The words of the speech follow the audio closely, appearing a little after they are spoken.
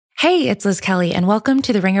Hey, it's Liz Kelly, and welcome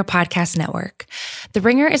to the Ringer Podcast Network. The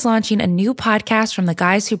Ringer is launching a new podcast from the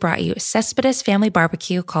guys who brought you Cespedes Family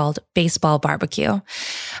Barbecue called Baseball Barbecue.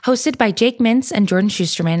 Hosted by Jake Mintz and Jordan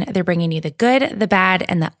Schusterman, they're bringing you the good, the bad,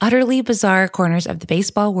 and the utterly bizarre corners of the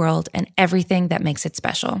baseball world and everything that makes it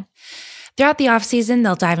special. Throughout the offseason,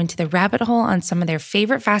 they'll dive into the rabbit hole on some of their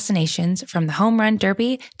favorite fascinations, from the home run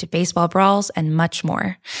derby to baseball brawls and much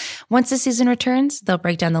more. Once the season returns, they'll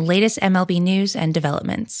break down the latest MLB news and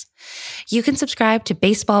developments. You can subscribe to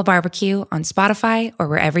Baseball Barbecue on Spotify or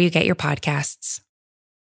wherever you get your podcasts.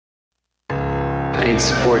 I need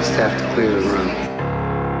support staff to clear the room.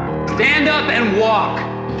 Stand up and walk.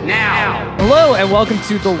 Now. Hello and welcome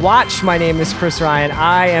to The Watch. My name is Chris Ryan.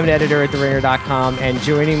 I am an editor at TheRinger.com, and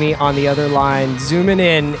joining me on the other line, zooming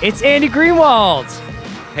in, it's Andy Greenwald.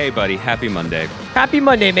 Hey, buddy. Happy Monday. Happy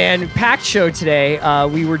Monday, man. Packed show today.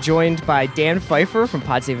 We were joined by Dan Pfeiffer from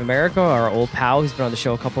Pod Save America, our old pal who's been on the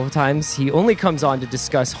show a couple of times. He only comes on to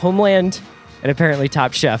discuss Homeland and apparently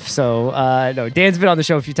Top Chef. So, no, Dan's been on the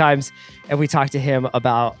show a few times, and we talked to him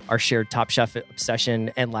about our shared Top Chef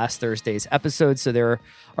obsession and last Thursday's episode. So there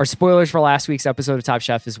are spoilers for last week's episode of Top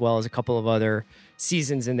Chef, as well as a couple of other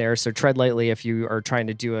seasons in there. So tread lightly if you are trying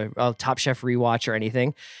to do a Top Chef rewatch or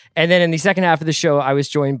anything. And then in the second half of the show, I was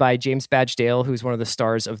joined by James Badge Dale, who's one of the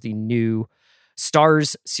stars of the new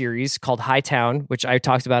Stars series called Hightown, which I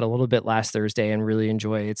talked about a little bit last Thursday and really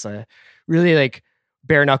enjoy. It's a really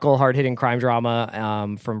bare knuckle, hard hitting crime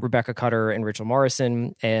drama from Rebecca Cutter and Rachel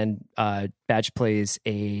Morrison. And Badge plays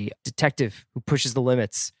a detective who pushes the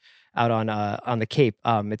limits out on the Cape.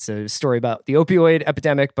 It's a story about the opioid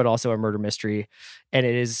epidemic, but also a murder mystery, and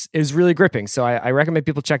it is really gripping. So I recommend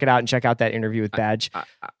people check it out and check out that interview with Badge.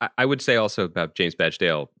 I would say also about James Badge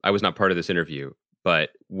Dale, I was not part of this interview, but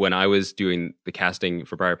when I was doing the casting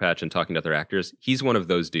for Briar Patch and talking to other actors, he's one of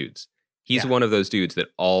those dudes. He's one of those dudes that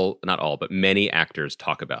not all, but many actors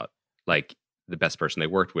talk about. Like the best person they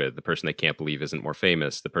worked with, the person they can't believe isn't more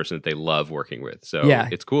famous, the person that they love working with. So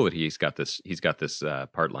it's cool that he's got this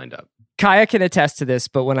part lined up. Kaya can attest to this,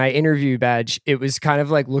 but when I interviewed Badge, it was kind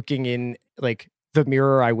of like looking in like the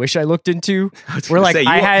mirror I wish I looked into.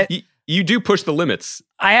 You do push the limits.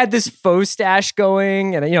 I had this faux stash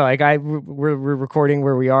going, and we're recording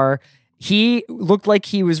where we are. He looked like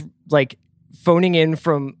he was like phoning in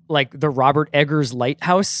from like the Robert Eggers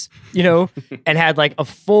Lighthouse, and had like a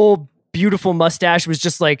full beautiful mustache. Was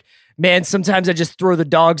just like, man, sometimes I just throw the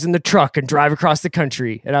dogs in the truck and drive across the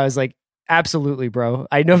country. And I was like, absolutely, bro.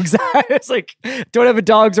 I know exactly. It's like, don't have a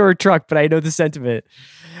dogs or a truck, but I know the sentiment.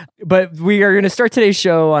 But we are going to start today's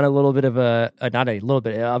show on a little bit of a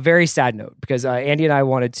very sad note, because Andy and I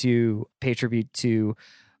wanted to pay tribute to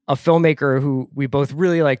a filmmaker who we both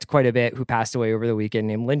really liked quite a bit, who passed away over the weekend,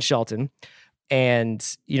 named Lynn Shelton. And,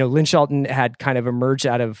 Lynn Shelton had kind of emerged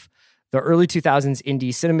out of the early 2000s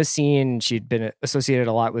indie cinema scene. She'd been associated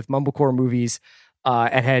a lot with mumblecore movies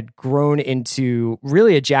and had grown into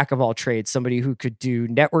really a jack of all trades, somebody who could do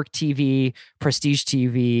network TV, prestige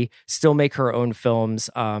TV, still make her own films.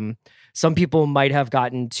 Some people might have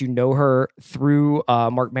gotten to know her through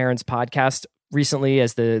Mark Maron's podcast recently,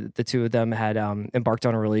 as the two of them had embarked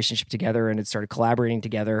on a relationship together and had started collaborating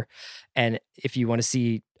together. And if you want to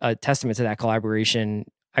see a testament to that collaboration,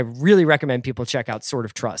 I really recommend people check out Sort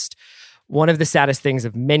of Trust. One of the saddest things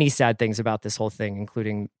of many sad things about this whole thing,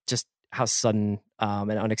 including just how sudden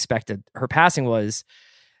and unexpected her passing was,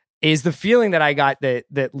 is the feeling that I got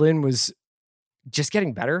that Lynn was just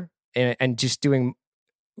getting better and just doing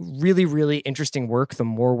really, really interesting work the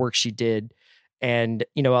more work she did. And,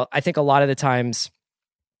 I think a lot of the times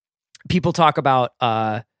people talk about,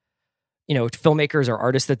 filmmakers or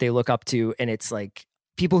artists that they look up to, and it's like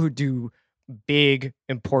people who do big,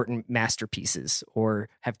 important masterpieces or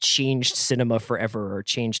have changed cinema forever or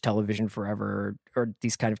changed television forever or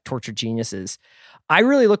these kind of tortured geniuses. I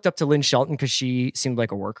really looked up to Lynn Shelton because she seemed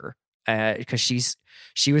like a worker, because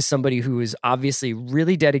she was somebody who was obviously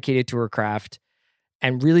really dedicated to her craft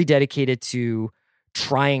and really dedicated to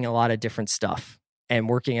trying a lot of different stuff and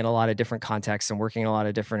working in a lot of different contexts and working in a lot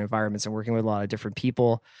of different environments and working with a lot of different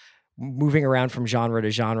people, moving around from genre to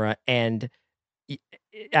genre. And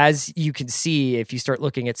as you can see, if you start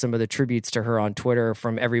looking at some of the tributes to her on Twitter,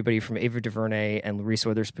 from everybody from Ava DuVernay and Reese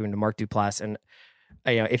Witherspoon to Mark Duplass, and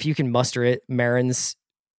if you can muster it, Maron's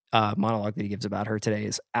monologue that he gives about her today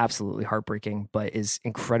is absolutely heartbreaking, but is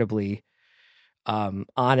incredibly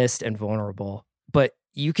honest and vulnerable. But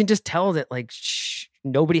you can just tell that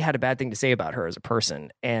nobody had a bad thing to say about her as a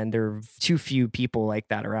person, and there are too few people like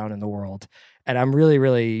that around in the world. And I'm really,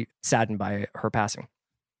 really saddened by her passing.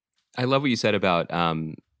 I love what you said about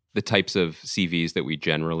the types of CVs that we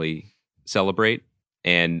generally celebrate.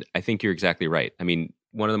 And I think you're exactly right. I mean,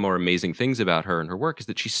 one of the more amazing things about her and her work is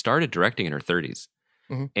that she started directing in her 30s.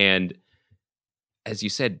 Mm-hmm. And as you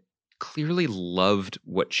said, clearly loved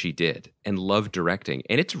what she did and loved directing.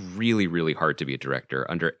 And it's really, really hard to be a director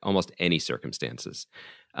under almost any circumstances.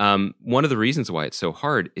 One of the reasons why it's so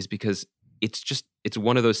hard is because it's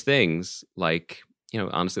one of those things, like,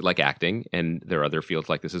 honestly, like acting, and there are other fields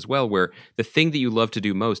like this as well, where the thing that you love to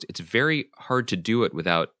do most, it's very hard to do it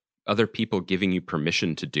without other people giving you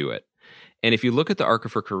permission to do it. And if you look at the arc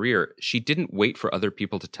of her career, she didn't wait for other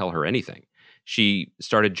people to tell her anything. She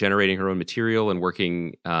started generating her own material and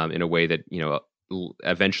working in a way that,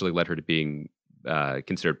 eventually led her to being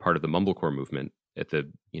considered part of the mumblecore movement at the,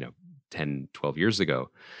 10, 12 years ago.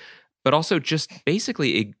 But also just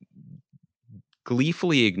basically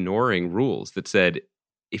gleefully ignoring rules that said,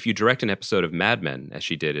 if you direct an episode of Mad Men, as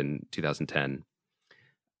she did in 2010,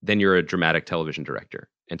 then you're a dramatic television director.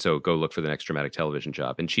 And so go look for the next dramatic television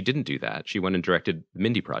job. And she didn't do that. She went and directed the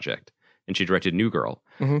Mindy Project, and she directed New Girl,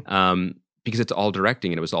 because it's all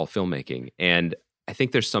directing and it was all filmmaking. And I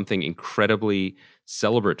think there's something incredibly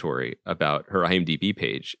celebratory about her IMDb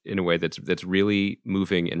page in a way that's really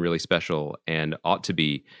moving and really special and ought to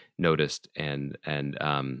be noticed and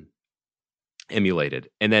emulated.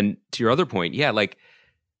 And then to your other point, yeah, like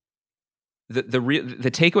the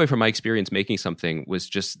takeaway from my experience making something was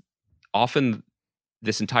just often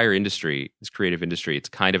this entire industry, this creative industry, it's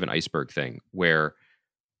kind of an iceberg thing where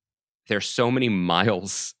there's so many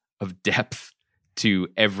miles of depth to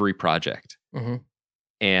every project. Mm-hmm.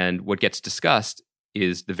 And what gets discussed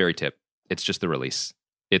is the very tip. It's just the release.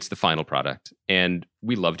 It's the final product. And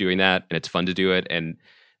we love doing that, and it's fun to do it. And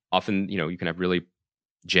often, you can have really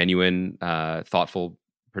genuine, thoughtful,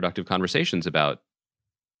 productive conversations about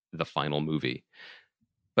the final movie.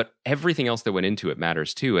 But everything else that went into it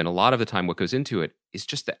matters too. And a lot of the time what goes into it is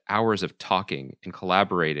just the hours of talking and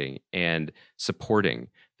collaborating and supporting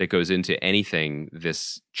that goes into anything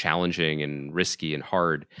this challenging and risky and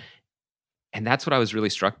hard. And that's what I was really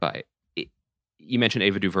struck by. You mentioned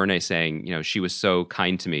Ava DuVernay saying, she was so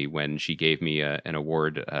kind to me when she gave me an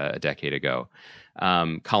award a decade ago.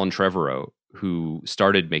 Colin Trevorrow, who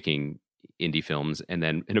started making indie films and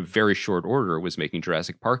then in a very short order was making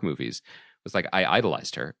Jurassic Park movies, was like, I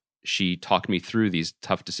idolized her. She talked me through these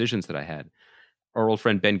tough decisions that I had. Our old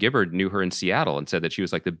friend Ben Gibbard knew her in Seattle and said that she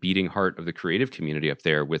was like the beating heart of the creative community up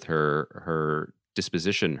there with her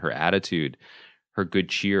disposition, her attitude, her good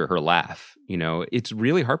cheer, her laugh. It's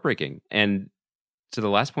really heartbreaking. And to the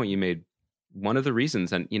last point you made, one of the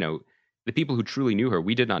reasons, and the people who truly knew her,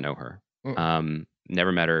 we did not know her.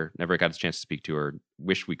 Never met her, never got a chance to speak to her,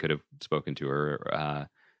 wish we could have spoken to her,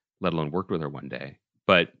 let alone worked with her one day.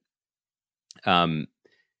 But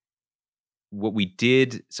what we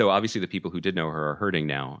did, so obviously the people who did know her are hurting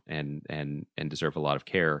now and deserve a lot of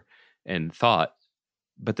care and thought,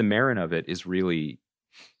 but the merit of it is really,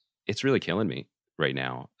 it's really killing me right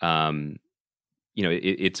now.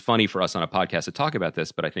 It's funny for us on a podcast to talk about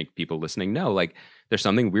this, but I think people listening know, like, there's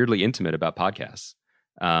something weirdly intimate about podcasts.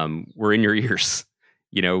 We're in your ears.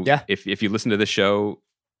 If you listen to the show,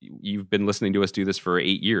 you've been listening to us do this for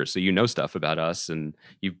 8 years, so you know stuff about us, and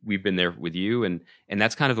we've been there with you, and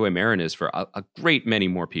that's kind of the way Marin is for a great many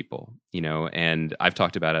more people. And I've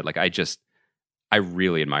talked about it. Like, I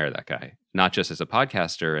really admire that guy, not just as a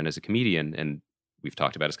podcaster and as a comedian. And we've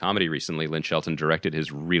talked about his comedy recently. Lynn Shelton directed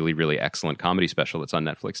his really, really excellent comedy special that's on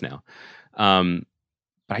Netflix now.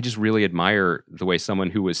 But I just really admire the way someone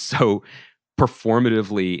who was so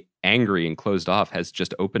performatively angry and closed off has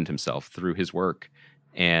just opened himself through his work.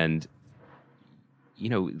 And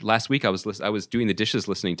last week I was doing the dishes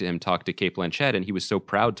listening to him talk to Cate Blanchett, and he was so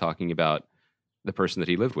proud talking about the person that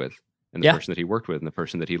he lived with and the person that he worked with and the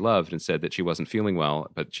person that he loved, and said that she wasn't feeling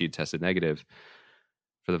well, but she had tested negative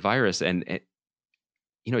for the virus. And it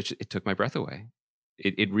took my breath away.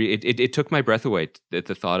 It took my breath away at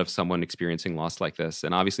the thought of someone experiencing loss like this.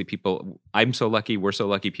 And obviously I'm so lucky, we're so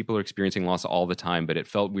lucky, people are experiencing loss all the time, but it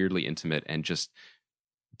felt weirdly intimate and just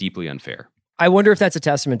deeply unfair. I wonder if that's a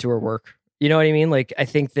testament to her work. You know what I mean? Like, I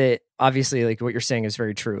think that obviously, like, what you're saying is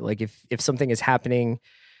very true. Like, if something is happening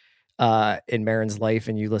in Marin's life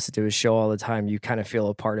and you listen to his show all the time, you kind of feel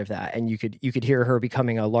a part of that. And you could hear her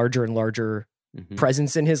becoming a larger and larger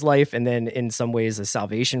presence in his life, and then in some ways a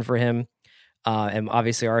salvation for him. And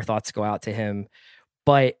obviously our thoughts go out to him,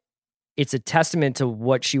 but it's a testament to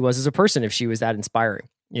what she was as a person if she was that inspiring,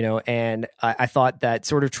 and I thought that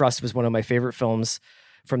Sort of Trust was one of my favorite films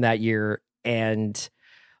from that year. And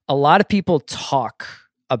a lot of people talk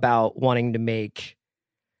about wanting to make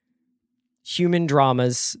human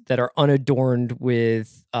dramas that are unadorned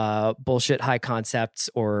with bullshit high concepts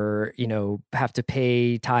or, have to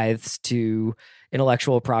pay tithes to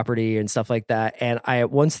intellectual property and stuff like that. And I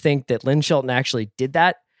at once think that Lynn Shelton actually did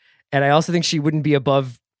that. And I also think she wouldn't be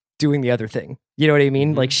above doing the other thing. You know what I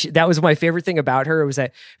mean? Like that was my favorite thing about her. It was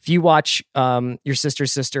that if you watch Your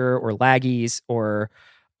Sister's Sister or Laggies or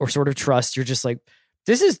Sort of Trust, you're just like,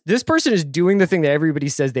 this person is doing the thing that everybody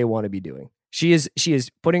says they want to be doing. She is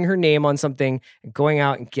putting her name on something and going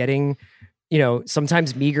out and getting,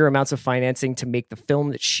 sometimes meager amounts of financing to make the film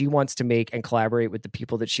that she wants to make and collaborate with the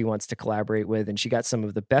people that she wants to collaborate with. And she got some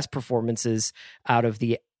of the best performances out of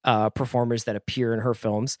the performers that appear in her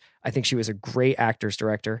films. I think she was a great actor's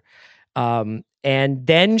director. And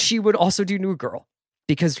then she would also do New Girl,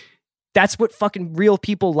 because that's what fucking real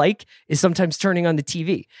people like, is sometimes turning on the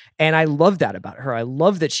TV. And I love that about her. I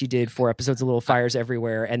love that she did 4 episodes of Little Fires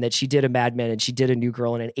Everywhere, and that she did a Mad Men, and she did a New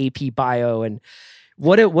Girl and an AP bio. And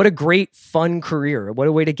what a great, fun career. What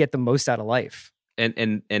a way to get the most out of life.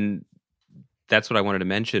 And that's what I wanted to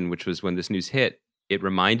mention, which was when this news hit, it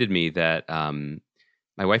reminded me that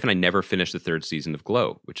my wife and I never finished the 3rd season of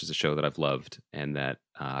Glow, which is a show that I've loved, and that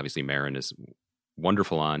obviously Marin is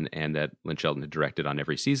wonderful on, and that Lynn Shelton had directed on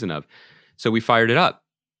every season of. So we fired it up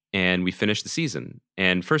and we finished the season.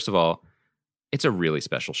 And first of all, it's a really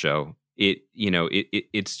special show.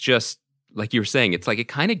 It's just like you were saying, it's like it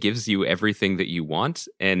kind of gives you everything that you want,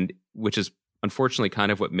 and which is unfortunately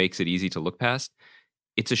kind of what makes it easy to look past.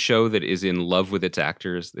 It's a show that is in love with its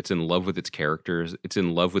actors. It's in love with its characters. It's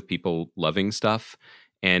in love with people loving stuff.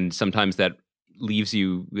 And sometimes that leaves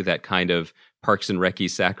you with that kind of Parks and Rec-y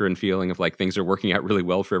saccharine feeling of like things are working out really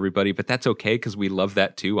well for everybody, but that's okay because we love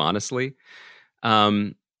that too, honestly.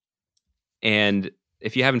 And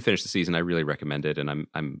if you haven't finished the season, I really recommend it, and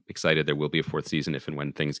I'm excited there will be a 4th season if and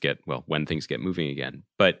when things get moving again.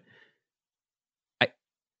 But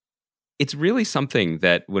it's really something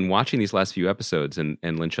that when watching these last few episodes, and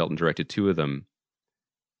Lynn Shelton directed 2 of them,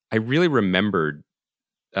 I really remembered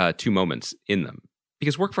 2 moments in them.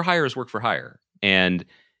 Because work for hire is work for hire. And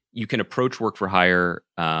you can approach work for hire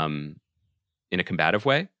in a combative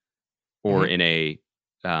way, or in a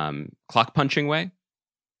clock punching way.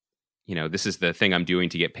 This is the thing I'm doing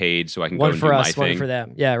to get paid so I can go and do my thing. One for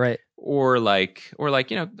them. Yeah, right. Or like,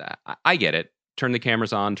 I get it. Turn the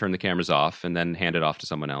cameras on, turn the cameras off, and then hand it off to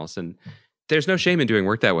someone else. And there's no shame in doing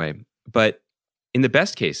work that way. But in the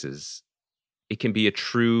best cases, it can be a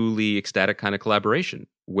truly ecstatic kind of collaboration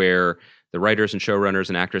where the writers and showrunners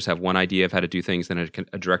and actors have one idea of how to do things, then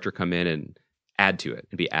a director come in and add to it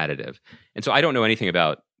and be additive. And so I don't know anything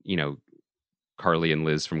about, Carly and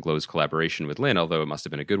Liz from Glow's collaboration with Lynn, although it must have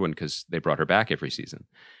been a good one because they brought her back every season.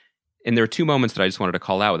 And there are 2 moments that I just wanted to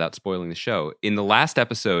call out without spoiling the show. In the last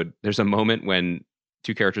episode, there's a moment when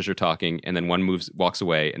 2 characters are talking, and then one walks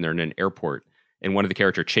away, and they're in an airport, and one of the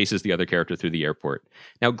characters chases the other character through the airport.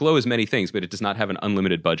 Now, Glow is many things, but it does not have an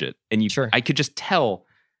unlimited budget. And I could just tell,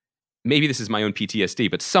 maybe this is my own PTSD,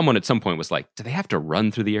 but someone at some point was like, do they have to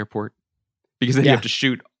run through the airport? Because then you have to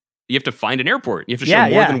shoot, you have to find an airport. You have to show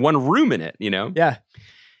more than one room in it, Yeah.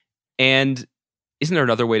 And isn't there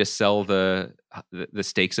another way to sell the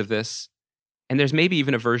stakes of this? And there's maybe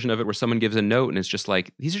even a version of it where someone gives a note and it's just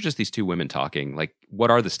like, these are just these 2 women talking. Like, what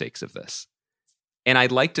are the stakes of this? And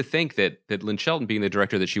I'd like to think that Lynn Shelton, being the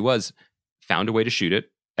director that she was, found a way to shoot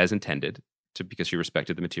it as intended, because she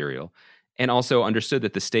respected the material, and also understood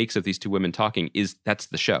that the stakes of these 2 women talking that's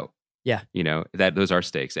the show. Yeah. That those are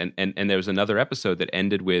stakes. And there was another episode that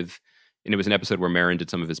ended with, and it was an episode where Marin did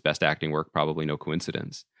some of his best acting work, probably no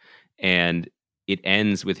coincidence. And it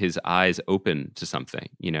ends with his eyes open to something,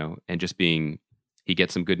 and just he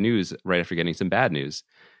gets some good news right after getting some bad news.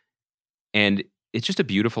 And it's just a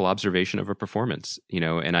beautiful observation of a performance,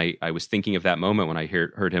 and I was thinking of that moment when I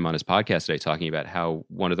heard him on his podcast today talking about how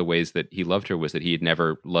one of the ways that he loved her was that he had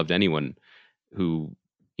never loved anyone who,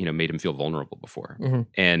 made him feel vulnerable before. Mm-hmm.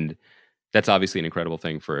 And that's obviously an incredible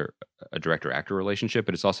thing for a director-actor relationship,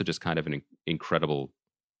 but it's also just kind of an incredible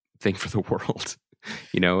thing for the world.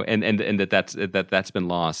 And that's been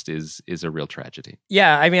lost is a real tragedy.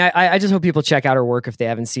 Yeah, I mean, I just hope people check out her work if they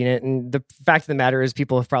haven't seen it. And the fact of the matter is,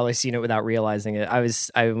 people have probably seen it without realizing it.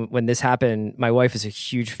 When this happened, my wife is a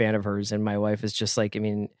huge fan of hers, and my wife is just like, I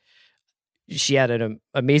mean, she had an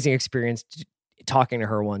amazing experience talking to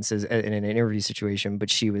her once in an interview situation, but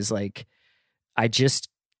she was like, I just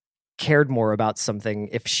cared more about something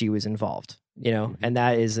if she was involved, and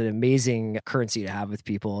that is an amazing currency to have with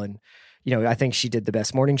people. And I think she did the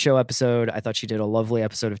Best Morning Show episode. I thought she did a lovely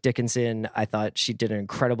episode of Dickinson. I thought she did an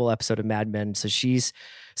incredible episode of Mad Men. So she's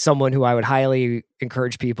someone who I would highly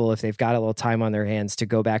encourage people, if they've got a little time on their hands, to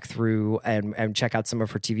go back through and check out some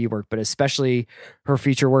of her TV work, but especially her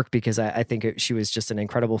feature work, because I think she was just an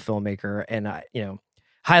incredible filmmaker. And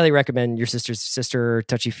highly recommend Your Sister's Sister,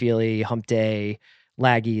 Touchy Feely, Hump Day,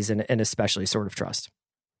 Laggies, and especially Sort of Trust.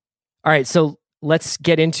 All right, so let's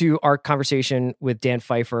get into our conversation with Dan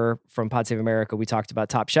Pfeiffer from Pod Save America. We talked about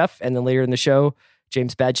Top Chef, and then later in the show,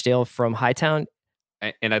 James Badgedale from Hightown.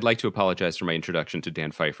 And I'd like to apologize for my introduction to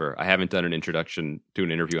Dan Pfeiffer. I haven't done an introduction to an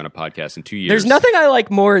interview on a podcast in 2 years. There's nothing I like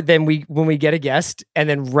more than when we get a guest, and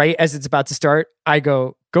then right as it's about to start, I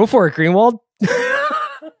go for it, Greenwald.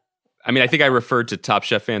 I mean, I think I referred to Top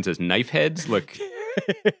Chef fans as knife heads. Look,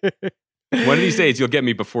 one of these days you'll get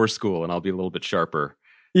me before school, and I'll be a little bit sharper.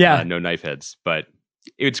 Yeah. No knife heads, but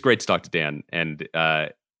it's great to talk to Dan. And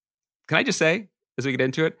can I just say, as we get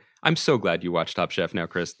into it, I'm so glad you watch Top Chef now,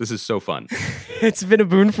 Chris. This is so fun. It's been a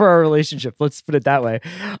boon for our relationship. Let's put it that way.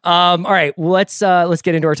 All right, let's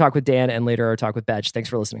get into our talk with Dan and later our talk with Badge. Thanks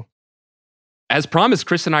for listening. As promised,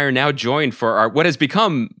 Chris and I are now joined for our what has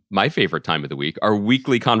become my favorite time of the week, our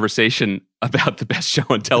weekly conversation about the best show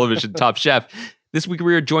on television, Top Chef. This week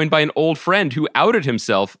we are joined by an old friend who outed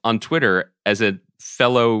himself on Twitter as a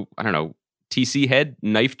fellow, I don't know, TC head,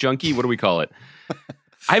 knife junkie. What do we call it?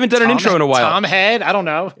 I haven't done an intro in a while. Tom head? I don't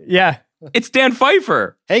know. Yeah. It's Dan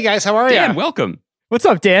Pfeiffer. Hey guys, how are you? Dan, welcome. What's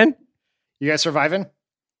up, Dan? You guys surviving?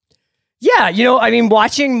 Yeah,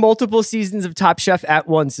 watching multiple seasons of Top Chef at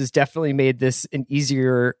once has definitely made this an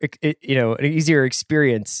easier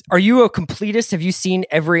experience. Are you a completist? Have you seen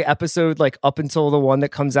every episode like up until the one that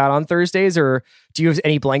comes out on Thursdays, or do you have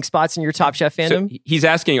any blank spots in your Top Chef fandom? So he's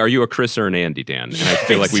asking, are you a Chris or an Andy, Dan? And I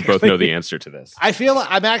feel like we both know the answer to this. I feel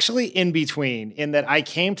I'm actually in between, in that I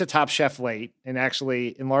came to Top Chef late, and actually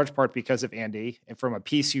in large part because of Andy and from a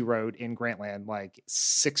piece you wrote in Grantland like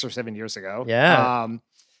 6 or 7 years ago. Yeah.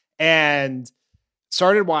 And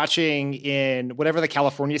started watching in whatever the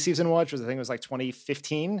California season was, which I think was like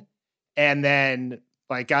 2015. And then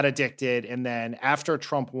like got addicted. And then after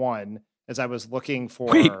Trump won, as I was looking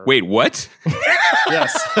for... Wait, what?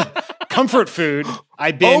 Yes. Comfort food.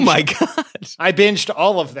 Oh my God. I binged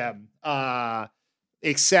all of them.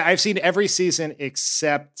 Except I've seen every season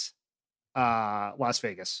except Las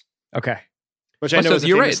Vegas. Okay. Which I know is a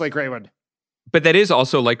famously great one. But that is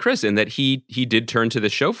also like Chris in that he did turn to the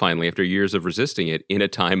show finally after years of resisting it in a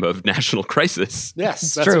time of national crisis.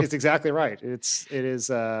 Yes, that's true. It's exactly right. It is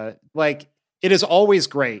always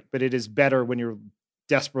great, but it is better when you're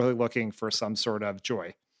desperately looking for some sort of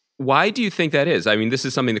joy. Why do you think that is? I mean, this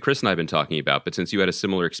is something that Chris and I have been talking about, but since you had a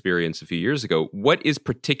similar experience a few years ago, what is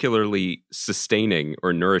particularly sustaining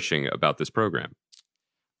or nourishing about this program?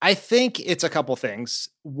 I think it's a couple things.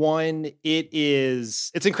 One,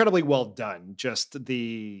 it's incredibly well done. Just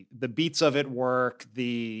the beats of it work,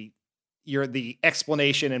 the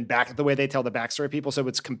explanation and the way they tell the backstory of people. So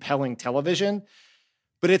it's compelling television,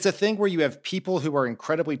 but it's a thing where you have people who are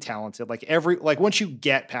incredibly talented. Once you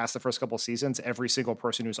get past the first couple of seasons, every single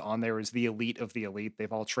person who's on there is the elite of the elite.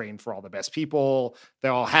 They've all trained for all the best people. They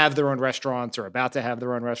all have their own restaurants or about to have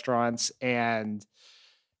their own restaurants, and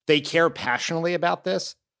they care passionately about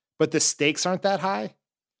this. But the stakes aren't that high,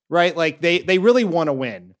 right? Like they really want to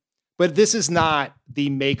win, but this is not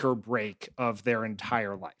the make or break of their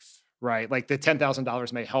entire life, right? Like the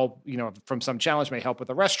 $10,000 may help, from some challenge may help with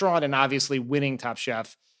the restaurant. And obviously winning Top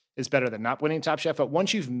Chef is better than not winning Top Chef. But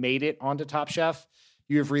once you've made it onto Top Chef,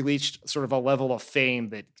 you've reached sort of a level of fame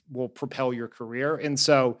that will propel your career. And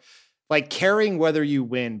so like caring whether you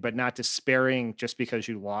win, but not despairing just because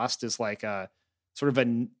you lost is like a sort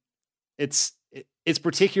of it's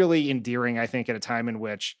particularly endearing, I think, at a time in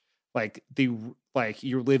which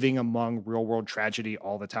you're living among real world tragedy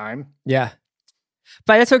all the time. Yeah.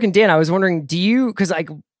 By that token, Dan, I was wondering, do you, because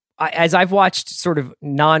as I've watched sort of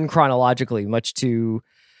non-chronologically, much to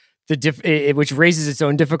which raises its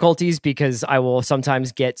own difficulties, because I will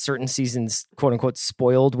sometimes get certain seasons, quote unquote,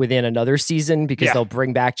 spoiled within another season because they'll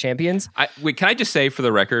bring back champions. Can I just say for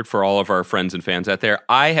the record, for all of our friends and fans out there,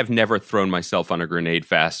 I have never thrown myself on a grenade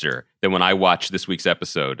faster than when I watched this week's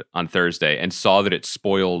episode on Thursday and saw that it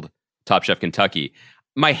spoiled Top Chef Kentucky.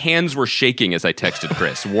 My hands were shaking as I texted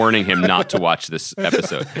Chris, warning him not to watch this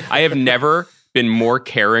episode. I have never been more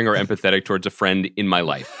caring or empathetic towards a friend in my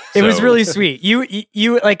life. It was really sweet.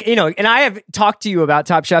 You and I have talked to you about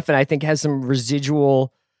Top Chef, and I think has some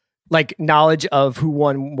residual like knowledge of who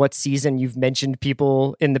won what season. You've mentioned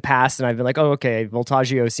people in the past, and I've been like, oh, okay,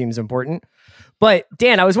 Voltaggio seems important. But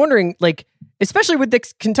Dan, I was wondering, like, especially with the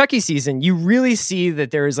Kentucky season, you really see that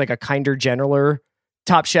there is like a kinder, gentler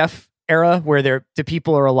Top Chef era where the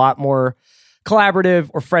people are a lot more collaborative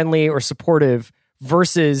or friendly or supportive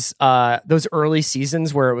versus those early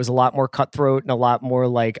seasons where it was a lot more cutthroat and a lot more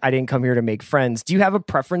like, I didn't come here to make friends. Do you have a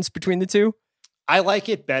preference between the two? I like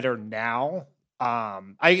it better now.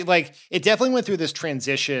 I like it definitely went through this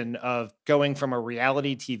transition of going from a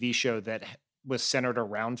reality TV show that was centered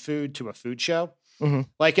around food to a food show. Mm-hmm.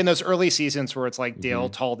 Like in those early seasons where it's like Dale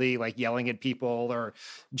Taldy like yelling at people or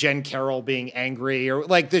Jen Carroll being angry or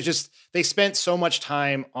like they spent so much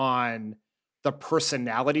time on the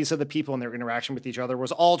personalities of the people and their interaction with each other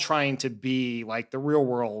was all trying to be like the real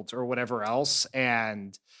world or whatever else.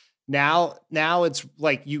 And now it's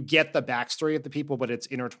like you get the backstory of the people, but it's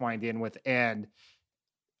intertwined in with, and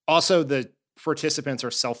also the participants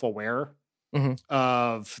are self-aware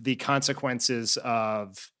of the consequences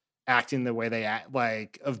of acting the way they act,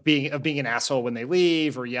 like of being an asshole when they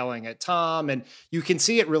leave or yelling at Tom. And you can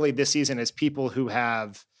see it really this season as people who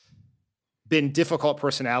have been difficult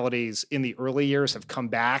personalities in the early years have come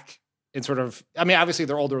back and sort of, I mean, obviously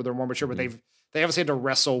they're older, they're more mature, but they obviously had to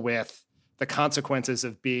wrestle with the consequences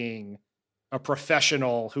of being a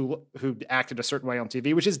professional who acted a certain way on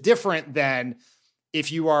TV, which is different than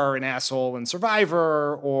if you are an asshole in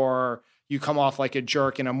Survivor or you come off like a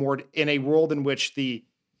jerk in a world in which the,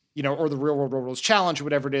 you know, or the real world rules challenge or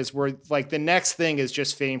whatever it is, where like the next thing is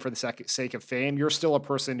just fame for the sake of fame. You're still a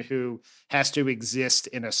person who has to exist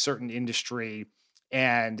in a certain industry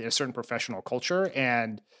and a certain professional culture.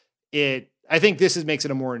 And I think this makes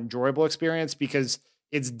it a more enjoyable experience because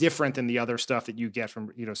it's different than the other stuff that you get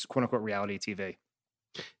from, you know, quote unquote reality TV.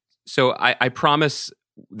 So I promise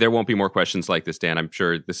there won't be more questions like this, Dan. I'm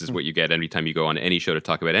sure this is what you get anytime you go on any show to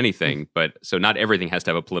talk about anything, but so not everything has to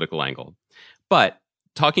have a political angle. But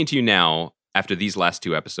talking to you now after these last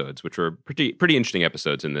two episodes, which were pretty interesting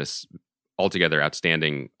episodes in this altogether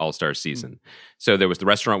outstanding All-Star season. So there was the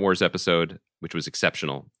Restaurant Wars episode, which was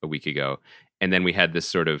exceptional a week ago. And then we had this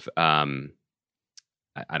sort of, I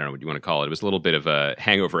don't know what you want to call it. It was a little bit of a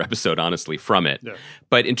hangover episode, honestly, from it. Yeah.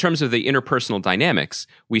 But in terms of the interpersonal dynamics,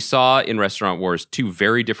 we saw in Restaurant Wars two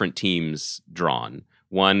very different teams drawn.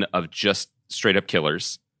 One of just straight up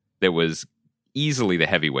killers that was easily the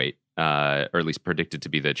heavyweight, or at least predicted to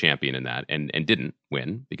be the champion in that, and didn't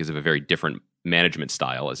win because of a very different management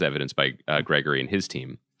style, as evidenced by Gregory and his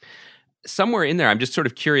team. Somewhere in there, I'm just sort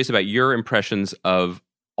of curious about your impressions of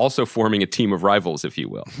also forming a team of rivals, if you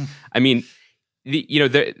will. I mean,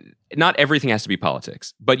 not everything has to be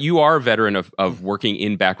politics, but you are a veteran of working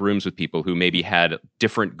in back rooms with people who maybe had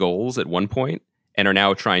different goals at one point and are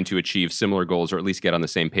now trying to achieve similar goals, or at least get on the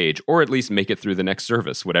same page, or at least make it through the next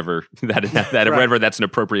service, whatever that right. Whatever that's an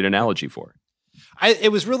appropriate analogy for.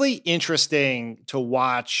 It was really interesting to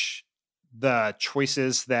watch the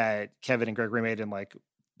choices that Kevin and Gregory made, and like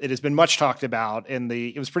it has been much talked about.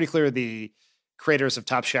 It was pretty clear the creators of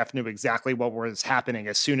Top Chef knew exactly what was happening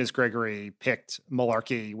as soon as Gregory picked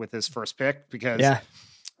Malarkey with his first pick, because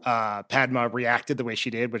Padma reacted the way she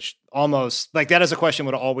did, which almost like that as a question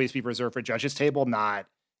would always be reserved for judges table, not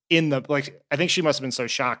in the, like, I think she must've been so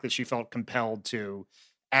shocked that she felt compelled to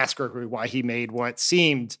ask Gregory why he made what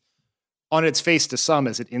seemed on its face to some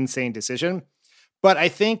as an insane decision. But I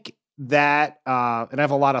think that, and I have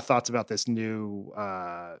a lot of thoughts about this new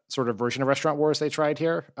sort of version of Restaurant Wars they tried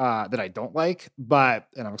here that I don't like, and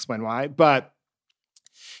I'll explain why. But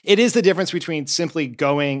it is the difference between simply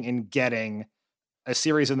going and getting a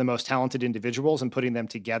series of the most talented individuals and putting them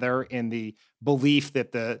together in the belief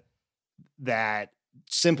that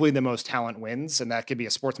simply the most talent wins. And that could be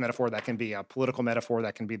a sports metaphor, that can be a political metaphor,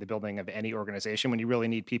 that can be the building of any organization, when you really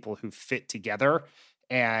need people who fit together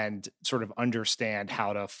and sort of understand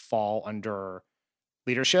how to fall under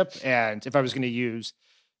leadership. And if I was going to use,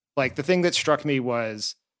 like, the thing that struck me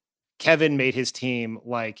was Kevin made his team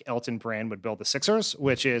like Elton Brand would build the Sixers,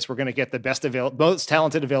 which is we're going to get the most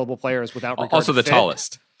talented available players without regard also to the fit.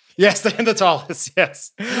 Tallest. Yes, the tallest.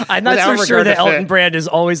 Yes, I'm not so sure that Elton Brand is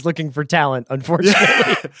always looking for talent,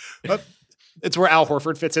 unfortunately. But it's where Al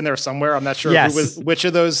Horford fits in there somewhere. I'm not sure which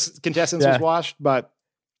of those contestants was washed, but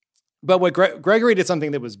what Gregory did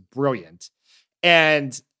something that was brilliant,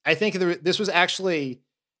 and I think this was actually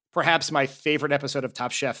perhaps my favorite episode of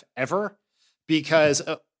Top Chef ever, because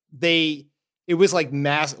it was like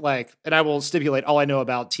and I will stipulate, all I know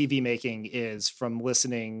about TV making is from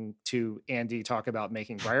listening to Andy talk about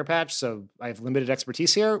making Briar Patch. So I have limited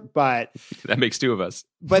expertise here, but that makes two of us.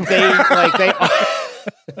 But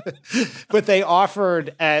But they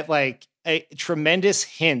offered at like a tremendous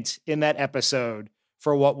hint in that episode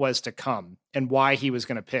for what was to come and why he was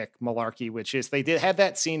going to pick Malarkey, which is they did have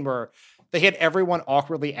that scene where they had everyone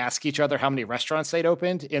awkwardly ask each other how many restaurants they'd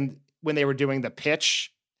opened when they were doing the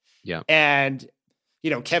pitch. Yeah. And,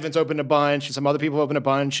 Kevin's opened a bunch and some other people opened a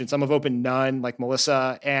bunch and some have opened none, like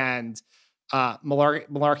Melissa. And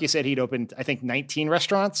Malarkey said he'd opened, I think, 19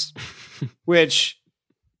 restaurants, which,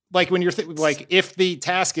 like, when you're like, if the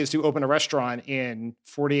task is to open a restaurant in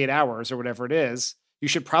 48 hours or whatever it is, you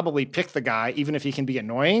should probably pick the guy, even if he can be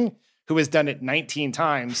annoying, who has done it 19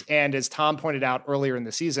 times. And as Tom pointed out earlier in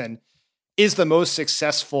the season, is the most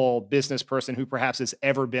successful business person who perhaps has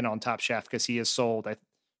ever been on Top Chef, because he has sold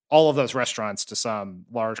all of those restaurants to some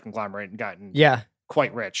large conglomerate and gotten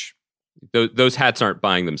quite rich. Those hats aren't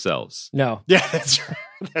buying themselves. No. Yeah, that's right.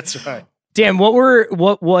 That's right. Dan,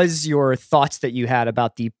 what was your thoughts that you had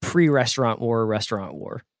about the pre-restaurant war, restaurant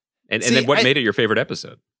war? And then what made it your favorite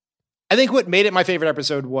episode? I think what made it my favorite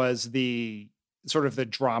episode was the sort of the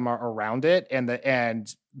drama around it and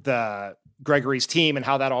the Gregory's team and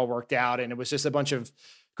how that all worked out. And it was just a bunch of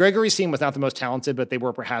Gregory's team was not the most talented, but they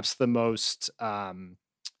were perhaps the most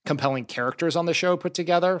compelling characters on the show put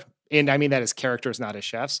together. And I mean that as characters, not as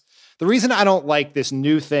chefs. The reason I don't like this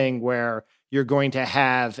new thing where you're going to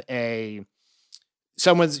have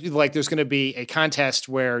someone's like, there's going to be a contest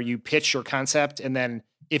where you pitch your concept. And then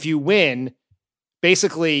if you win,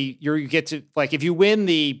 basically you get to, like, if you win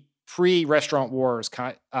the pre-restaurant wars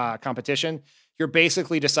competition, you're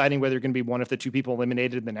basically deciding whether you're going to be one of the two people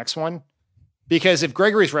eliminated in the next one. Because if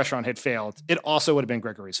Gregory's restaurant had failed, it also would have been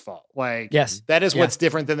Gregory's fault. Like, yes, that is what's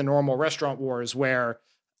different than the normal restaurant wars, where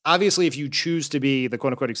obviously if you choose to be the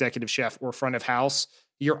quote unquote executive chef or front of house,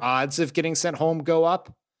 your odds of getting sent home go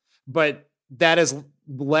up. But that is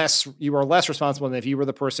you are less responsible than if you were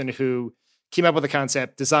the person who came up with the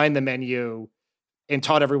concept, designed the menu, and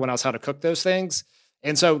taught everyone else how to cook those things.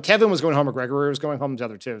 And so Kevin was going home or Gregory was going home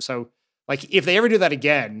together too. So like, if they ever do that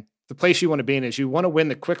again, the place you want to be in is you want to win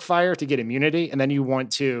the quick fire to get immunity. And then you want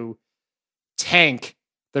to tank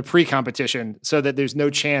the pre-competition so that there's no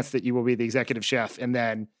chance that you will be the executive chef and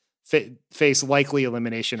then face likely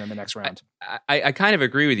elimination in the next round. I kind of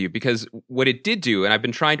agree with you, because what it did do, and I've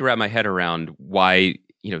been trying to wrap my head around why,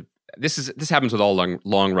 this happens with all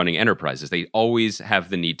long running enterprises. They always have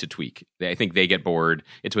the need to tweak. I think they get bored.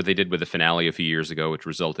 It's what they did with the finale a few years ago, which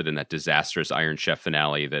resulted in that disastrous Iron Chef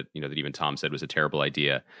finale that even Tom said was a terrible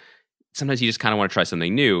idea. Sometimes you just kind of want to try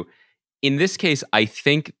something new. In this case, I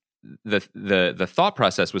think the thought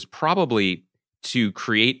process was probably to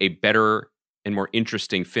create a better and more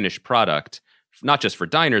interesting finished product, not just for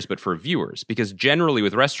diners, but for viewers. Because generally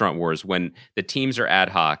with restaurant wars, when the teams are ad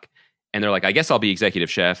hoc, and they're like, I guess I'll be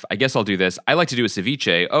executive chef. I guess I'll do this. I like to do a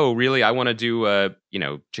ceviche. Oh, really? I want to do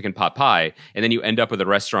chicken pot pie. And then you end up with a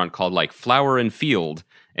restaurant called like Flower and Field,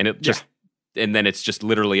 and it just and then it's just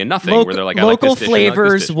literally a nothing where they're like, I local like this dish, flavors, I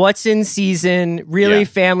like this dish. What's in season, really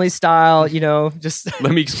family style. Just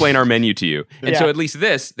let me explain our menu to you. And so at least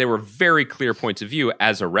there were very clear points of view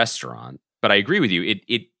as a restaurant. But I agree with you.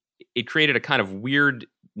 It created a kind of weird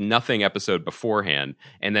nothing episode beforehand,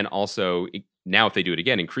 and then also. Now, if they do it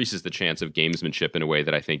again, increases the chance of gamesmanship in a way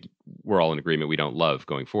that I think we're all in agreement we don't love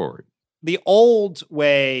going forward. The old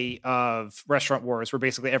way of restaurant wars, where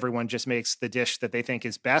basically everyone just makes the dish that they think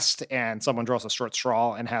is best, and someone draws a short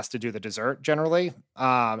straw and has to do the dessert generally,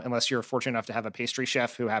 unless you're fortunate enough to have a pastry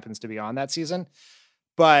chef who happens to be on that season.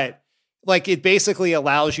 But like, it basically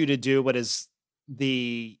allows you to do what is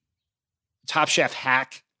the Top Chef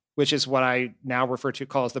hack, which is what I now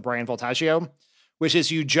call as the Brian Voltaggio, which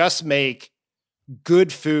is you just make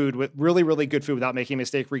good food with really, really good food without making a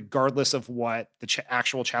mistake, regardless of what the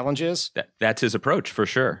actual challenge is. That's his approach for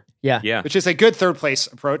sure. Yeah. Which is a good third place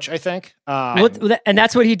approach, I think. And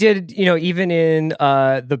that's what he did, even in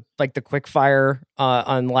the quick fire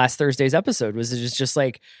on last Thursday's episode was just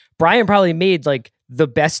like Brian probably made like the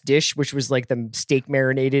best dish, which was like the steak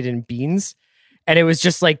marinated in beans. And it was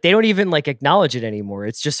just like, they don't even like acknowledge it anymore.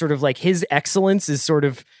 It's just sort of like his excellence is sort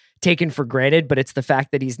of taken for granted, but it's the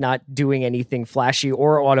fact that he's not doing anything flashy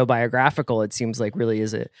or autobiographical, it seems like really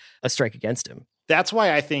is a strike against him. That's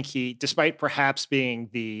why I think he, despite perhaps being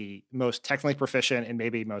the most technically proficient and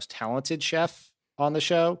maybe most talented chef on the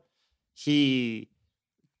show, he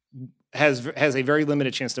has a very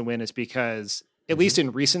limited chance to win, is because, at least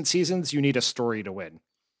in recent seasons, you need a story to win.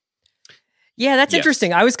 Yeah, that's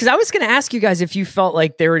interesting. I was going to ask you guys if you felt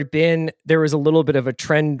like there was a little bit of a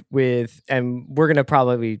trend with, and we're going to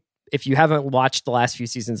probably, if you haven't watched the last few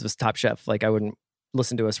seasons of Top Chef, like I wouldn't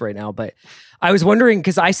listen to us right now, but I was wondering,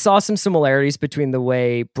 because I saw some similarities between the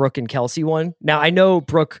way Brooke and Kelsey won. Now, I know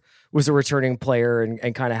Brooke was a returning player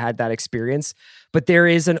and kind of had that experience, but there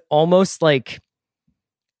is an almost like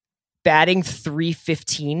batting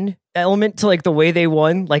 .315 element to like the way they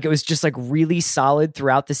won. Like it was just like really solid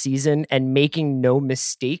throughout the season and making no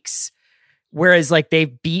mistakes. Whereas like they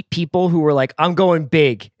beat people who were like, I'm going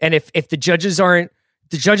big. And if the judges aren't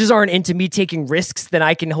into me taking risks, then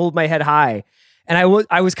I can hold my head high. And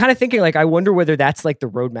I was kind of thinking like, I wonder whether that's like the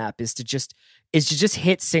roadmap is to just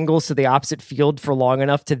hit singles to the opposite field for long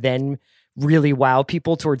enough to then really wow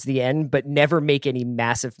people towards the end, but never make any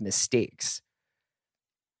massive mistakes.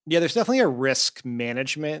 Yeah, there's definitely a risk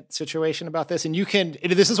management situation about this. And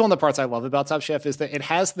this is one of the parts I love about Top Chef is that it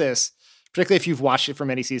has this, particularly if you've watched it for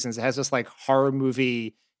many seasons, it has this like horror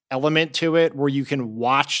movie element to it where you can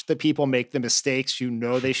watch the people make the mistakes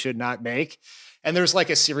they should not make. And there's like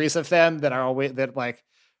a series of them that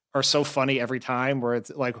are so funny every time, where it's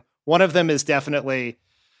like one of them is definitely,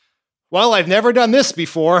 well, I've never done this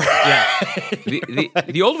before. Yeah.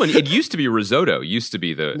 The old one, it used to be risotto, used to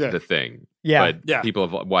be the thing. Yeah. But people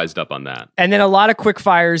have wised up on that. And then a lot of quick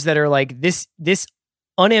fires that are like this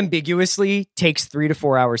unambiguously takes 3 to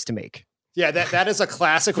 4 hours to make. Yeah, that is a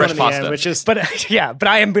classic Fresh one in the pasta. end, which is... But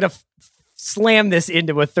I am going to slam this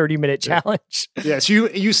into a 30-minute challenge. Yeah, so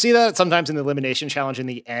you see that sometimes in the elimination challenge in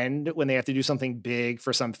the end when they have to do something big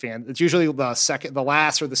for some fan. It's usually the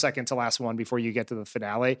last or the second to last one before you get to the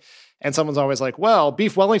finale. And someone's always like, well,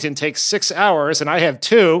 beef Wellington takes 6 hours and I have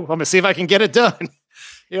 2. I'm going to see if I can get it done.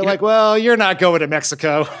 You're like, well, you're not going to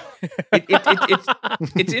Mexico.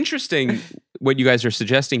 It's interesting what you guys are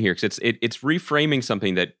suggesting here, because it's reframing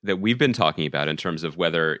something that we've been talking about in terms of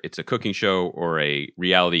whether it's a cooking show or a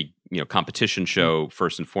reality competition show.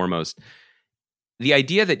 First and foremost, the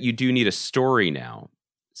idea that you do need a story now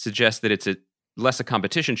suggests that it's less a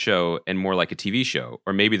competition show and more like a TV show,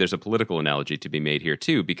 or maybe there's a political analogy to be made here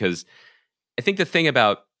too, because I think the thing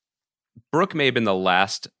about Brooke may have been the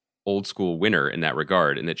last old school winner in that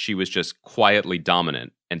regard, in that she was just quietly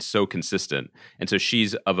dominant and so consistent. And so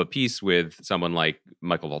she's of a piece with someone like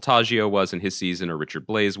Michael Voltaggio was in his season, or Richard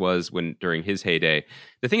Blaze was during his heyday.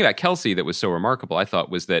 The thing about Kelsey that was so remarkable, I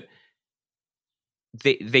thought, was that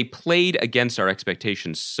they played against our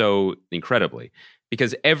expectations so incredibly,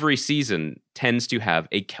 because every season tends to have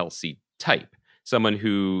a Kelsey type. Someone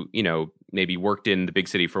who, maybe worked in the big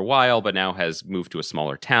city for a while, but now has moved to a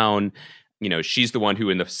smaller town. She's the one who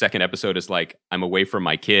in the second episode is like, I'm away from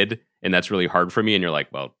my kid, and that's really hard for me. And you're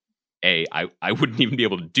like, well, I wouldn't even be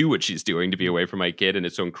able to do what she's doing to be away from my kid. And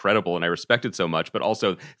it's so incredible, and I respect it so much. But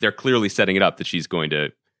also, they're clearly setting it up that she's going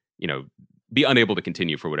to, be unable to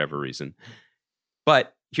continue for whatever reason.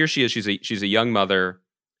 But here she is. She's a young mother.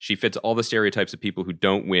 She fits all the stereotypes of people who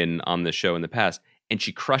don't win on the show in the past, and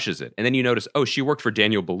she crushes it. And then you notice, oh, she worked for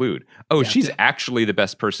Daniel Boulud. Oh, she's actually the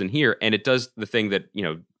best person here. And it does the thing that,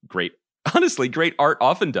 great art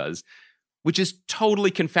often does, which is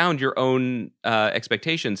totally confound your own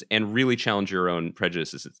expectations and really challenge your own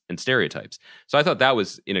prejudices and stereotypes. So I thought that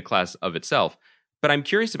was in a class of itself. But I'm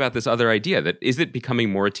curious about this other idea, that is it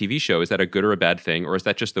becoming more a TV show? Is that a good or a bad thing? Or is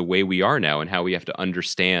that just the way we are now and how we have to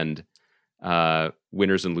understand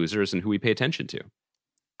winners and losers and who we pay attention to?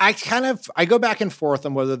 I go back and forth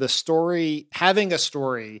on whether having a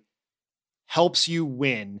story helps you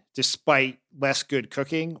win despite less good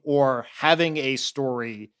cooking, or having a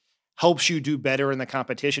story helps you do better in the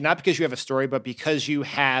competition, not because you have a story, but because you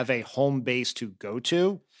have a home base to go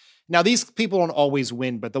to. Now, these people don't always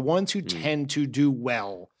win, but the ones who tend to do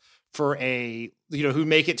well for who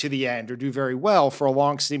make it to the end or do very well for a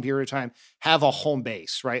long same period of time have a home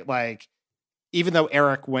base, right? Like, even though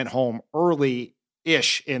Eric went home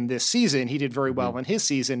early-ish in this season, he did very well in his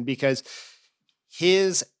season because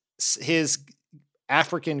his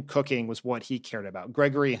African cooking was what he cared about,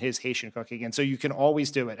 Gregory and his Haitian cooking. And so you can always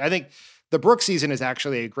do it. I think the Brooke season is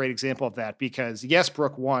actually a great example of that, because yes,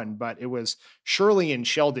 Brooke won, but it was Shirley and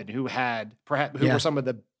Sheldon who were some of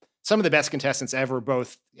the best contestants ever,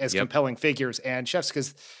 both as compelling figures and chefs,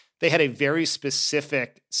 because they had a very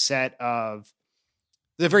specific set of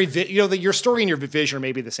your story and your vision are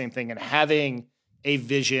maybe the same thing. And having a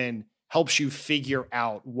vision helps you figure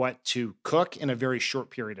out what to cook in a very short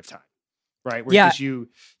period of time. Right. Whereas you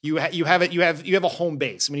have a home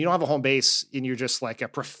base. When you don't have a home base and you're just like a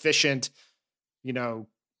proficient,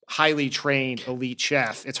 highly trained elite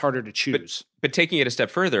chef, it's harder to choose. But taking it a step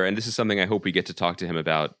further, and this is something I hope we get to talk to him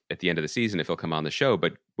about at the end of the season if he'll come on the show.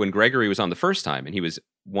 But when Gregory was on the first time, and he was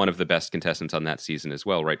one of the best contestants on that season as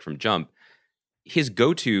well, right from jump, his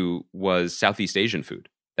go-to was Southeast Asian food.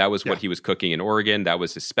 That was what he was cooking in Oregon. That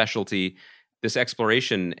was his specialty. this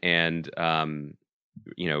exploration and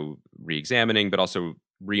re-examining, but also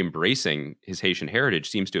re-embracing his Haitian heritage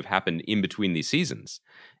seems to have happened in between these seasons,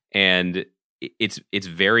 and it's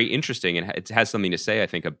very interesting, and it has something to say, I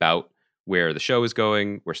think, about where the show is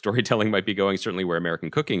going, where storytelling might be going, certainly where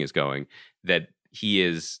American cooking is going, that he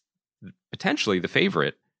is potentially the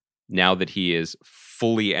favorite now that he is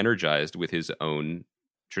fully energized with his own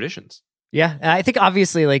traditions. Yeah, I think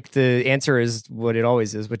obviously like the answer is what it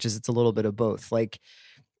always is, which is it's a little bit of both. Like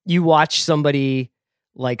you watch somebody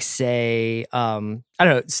like say, I don't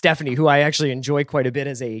know, Stephanie, who I actually enjoy quite a bit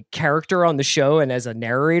as a character on the show and as a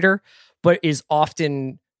narrator, but is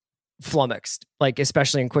often flummoxed, like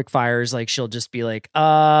especially in quick fires, like she'll just be like,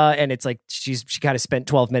 and it's like she kind of spent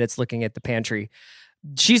 12 minutes looking at the pantry.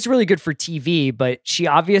 She's really good for TV, but she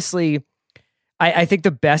obviously, I think the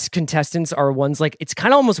best contestants are ones like, it's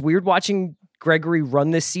kind of almost weird watching Gregory run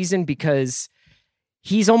this season because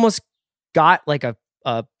he's almost got like a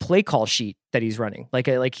play call sheet that he's running.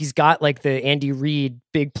 Like he's got like the Andy Reid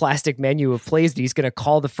big plastic menu of plays that he's going to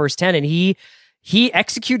call the first 10. And he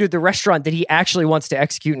executed the restaurant that he actually wants to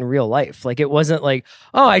execute in real life. Like it wasn't like,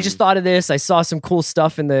 oh, I just thought of this. I saw some cool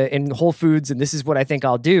stuff in Whole Foods and this is what I think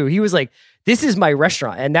I'll do. He was like, this is my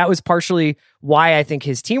restaurant. And that was partially why I think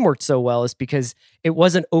his team worked so well, is because it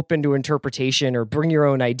wasn't open to interpretation or bring your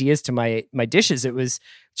own ideas to my dishes. It was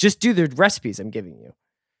just do the recipes I'm giving you.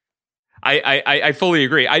 I fully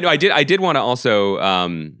agree. I know I did want to also,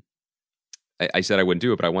 I said I wouldn't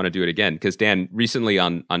do it, but I want to do it again. Because Dan, recently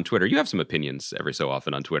on Twitter, you have some opinions every so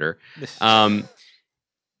often on Twitter.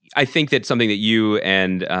 I think that something that you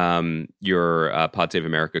and your Pod Save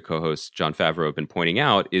America co-host John Favreau have been pointing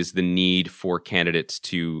out is the need for candidates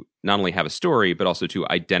to not only have a story, but also to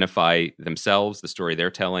identify themselves, the story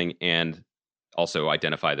they're telling, and also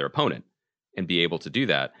identify their opponent and be able to do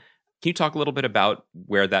that. Can you talk a little bit about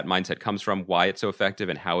where that mindset comes from, why it's so effective,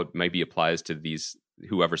 and how it maybe applies to these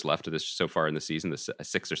whoever's left of this so far in the season, the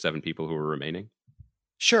 6 or 7 people who are remaining?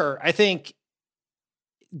 Sure. I think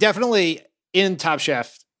definitely in Top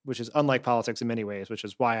Chef, which is unlike politics in many ways, which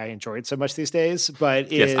is why I enjoy it so much these days.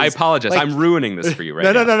 But yes, I apologize. Like, I'm ruining this for you right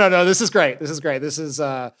now. No. This is great. This is,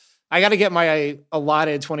 I got to get my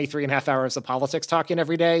allotted 23 and a half hours of politics talking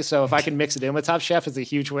every day. So if I can mix it in with Top Chef, it's a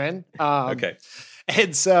huge win. Okay.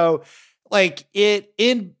 And so like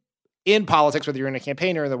in politics, whether you're in a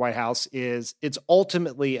campaign or in the White House, it's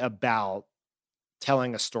ultimately about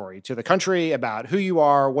telling a story to the country about who you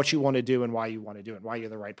are, what you want to do, and why you want to do it, why you're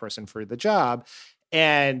the right person for the job.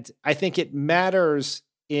 And I think it matters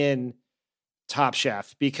in Top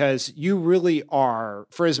Chef because you really are,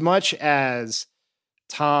 for as much as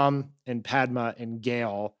Tom and Padma and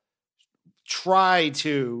Gail try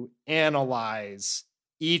to analyze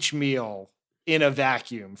each meal in a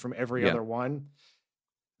vacuum from every other one,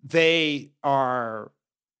 they're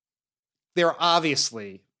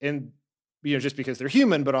obviously, and just because they're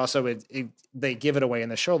human, but also they give it away in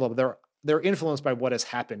the show level. They're influenced by what has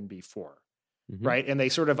happened before, right? And they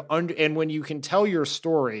sort of and when you can tell your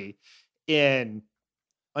story on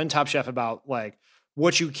Top Chef about like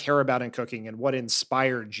what you care about in cooking and what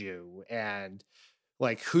inspired you, and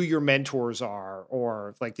like who your mentors are,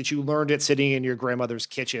 or like that you learned it sitting in your grandmother's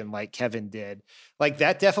kitchen like Kevin did, like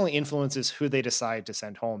that definitely influences who they decide to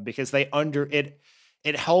send home, because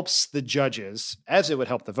it helps the judges, as it would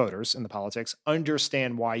help the voters in the politics,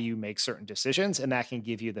 understand why you make certain decisions, and that can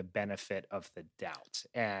give you the benefit of the doubt.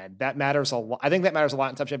 And that matters a lot. I think that matters a lot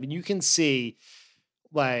in Top Chef. And you can see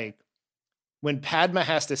like when Padma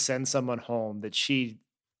has to send someone home that she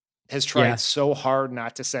has tried so hard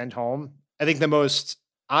not to send home. I think the most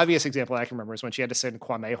obvious example I can remember is when she had to send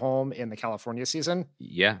Kwame home in the California season.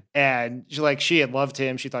 Yeah. And she had loved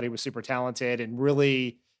him. She thought he was super talented, and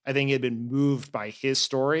really, I think he had been moved by his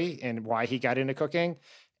story and why he got into cooking.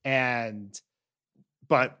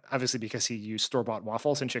 But obviously because he used store-bought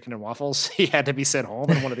waffles and chicken and waffles, he had to be sent home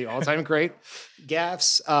in one of the all-time great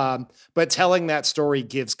gaffes. But telling that story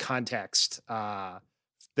gives context that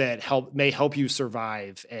may help you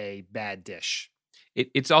survive a bad dish.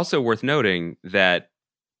 It's also worth noting that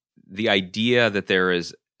the idea that there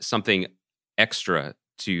is something extra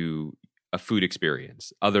to a food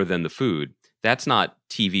experience other than the food, that's not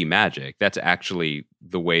TV magic. That's actually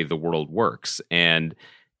the way the world works. And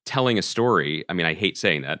telling a story, I mean, I hate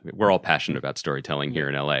saying that. We're all passionate about storytelling here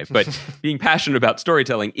in LA, but being passionate about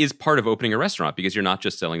storytelling is part of opening a restaurant, because you're not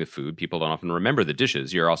just selling the food. People don't often remember the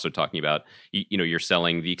dishes. You're also talking about, you're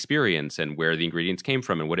selling the experience and where the ingredients came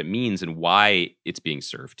from and what it means and why it's being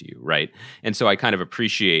served to you, right? And so I kind of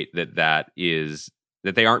appreciate that is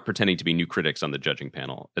that they aren't pretending to be new critics on the judging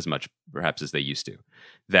panel as much perhaps as they used to,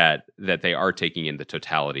 that they are taking in the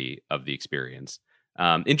totality of the experience.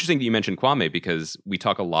 Interesting that you mentioned Kwame, because we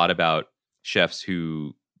talk a lot about chefs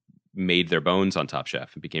who made their bones on Top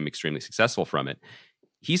Chef and became extremely successful from it.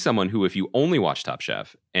 He's someone who, if you only watch Top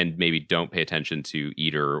Chef and maybe don't pay attention to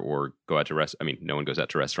Eater or go out to no one goes out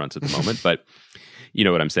to restaurants at the moment, but you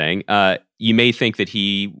know what I'm saying. You may think that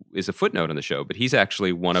he is a footnote on the show, but he's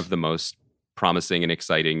actually one of the most promising and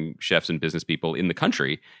exciting chefs and business people in the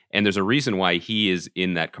country. And there's a reason why he is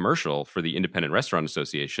in that commercial for the Independent Restaurant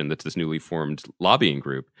Association. That's this newly formed lobbying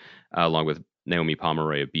group, along with Naomi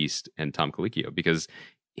Pomeroy of Beast and Tom Colicchio, because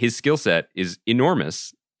his skill set is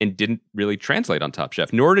enormous and didn't really translate on Top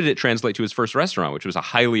Chef, nor did it translate to his first restaurant, which was a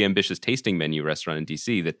highly ambitious tasting menu restaurant in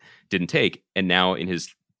DC that didn't take. And now in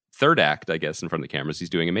his third act, I guess, in front of the cameras, he's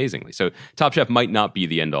doing amazingly. So Top Chef might not be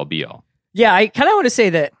the end-all be-all. Yeah, I kind of want to say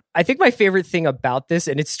that I think my favorite thing about this,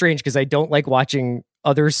 and it's strange because I don't like watching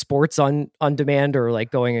other sports on demand, or like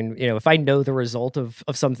going and, if I know the result of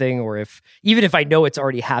something, or even if I know it's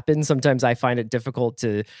already happened, sometimes I find it difficult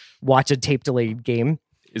to watch a tape delayed game.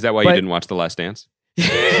 Is that why you didn't watch The Last Dance?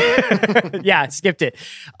 Yeah, skipped it.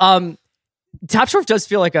 Top Chef does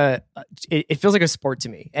feel like it feels like a sport to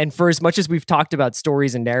me. And for as much as we've talked about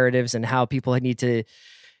stories and narratives and how people need to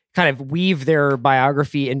kind of weave their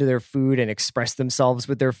biography into their food and express themselves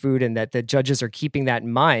with their food, and that the judges are keeping that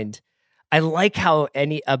in mind, I like how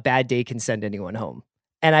a bad day can send anyone home.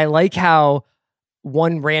 And I like how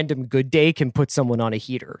one random good day can put someone on a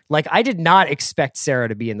heater. Like, I did not expect Sarah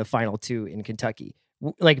to be in the final two in Kentucky.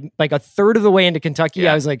 Like a third of the way into Kentucky,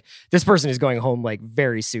 I was like, this person is going home like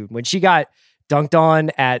very soon. When she got dunked on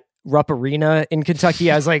at Rupp Arena in Kentucky,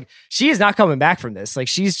 I was like, she is not coming back from this. Like,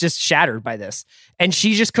 she's just shattered by this. And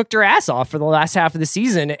she just cooked her ass off for the last half of the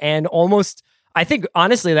season. And almost, I think,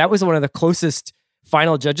 honestly, that was one of the closest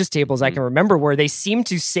final judges tables I can remember, where they seemed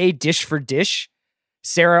to say dish for dish,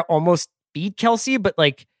 Sarah almost beat Kelsey, but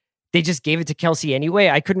like, they just gave it to Kelsey anyway.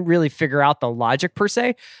 I couldn't really figure out the logic per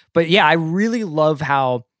se. But yeah, I really love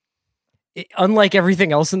how, unlike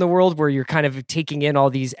everything else in the world where you're kind of taking in all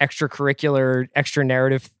these extracurricular, extra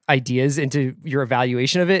narrative ideas into your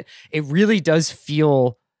evaluation of it, it really does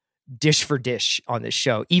feel dish for dish on this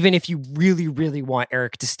show. Even if you really, really want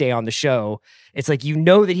Eric to stay on the show, it's like,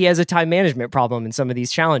 that he has a time management problem in some of these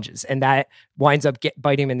challenges, and that winds up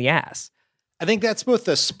biting him in the ass. I think that's both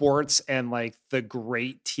the sports and like the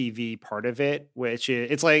great TV part of it, which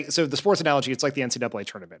it's like, so the sports analogy, it's like the NCAA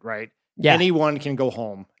tournament, right? Yeah. Anyone can go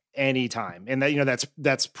home anytime. And that,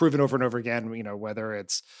 that's proven over and over again, whether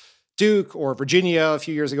it's Duke or Virginia a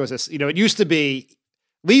few years ago, it used to be,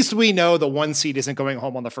 at least we know the one seed isn't going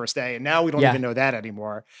home on the first day. And now we don't even know that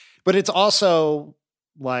anymore. But it's also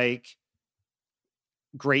like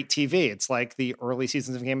great TV. It's like the early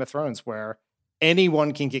seasons of Game of Thrones where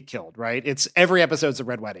anyone can get killed, right? It's every episode's a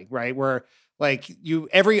Red Wedding, right? Where like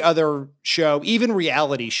every other show, even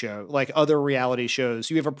reality show, like other reality shows,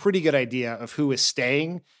 you have a pretty good idea of who is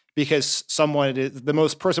staying because someone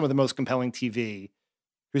is person with the most compelling TV,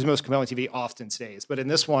 who's the most compelling TV often stays. But in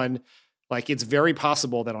this one, like, it's very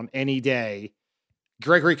possible that on any day,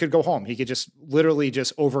 Gregory could go home. He could just literally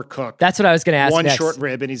just overcook. That's what I was going to ask. One short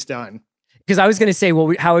rib and he's done. Because I was going to say,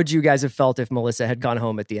 well, how would you guys have felt if Melissa had gone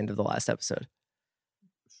home at the end of the last episode?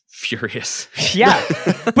 Furious. Yeah.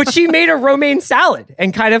 But she made a romaine salad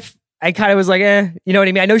and I kind of was like, you know what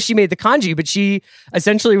I mean? I know she made the congee, but she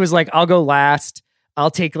essentially was like, I'll go last.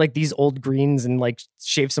 I'll take like these old greens and like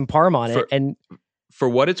shave some parm on it. And for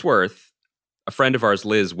what it's worth, a friend of ours,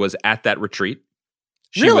 Liz, was at that retreat.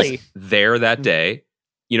 She really? was there that day.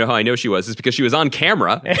 You know how I know she was? Is because she was on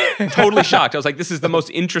camera, totally shocked. I was like, this is the most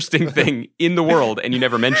interesting thing in the world, and you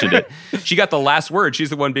never mentioned it. She got the last word. She's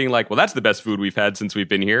the one being like, well, that's the best food we've had since we've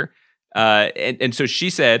been here. And so she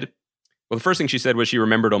said, well, the first thing she said was she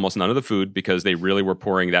remembered almost none of the food because they really were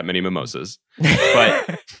pouring that many mimosas.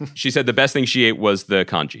 But she said the best thing she ate was the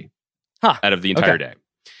congee out of the entire day.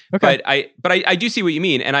 Okay. But I do see what you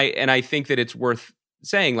mean. And I think that it's worth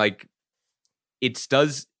saying, like, it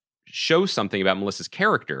does show something about Melissa's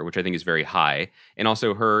character, which I think is very high, and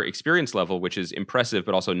also her experience level, which is impressive,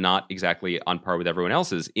 but also not exactly on par with everyone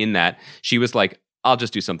else's, in that she was like, I'll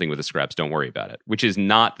just do something with the scraps, don't worry about it, which is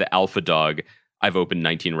not the alpha dog, I've opened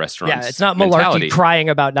 19 restaurants. Yeah, it's not malarkey crying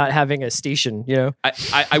about not having a station, you know?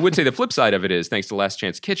 I would say the flip side of it is, thanks to Last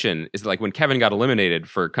Chance Kitchen, is like when Kevin got eliminated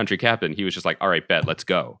for Country Captain, he was just like, all right, bet, let's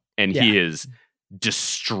go. And he is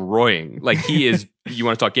destroying, like he is, you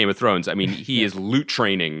want to talk Game of Thrones, I mean, he is loot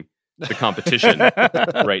training the competition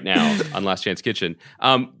right now on Last Chance Kitchen.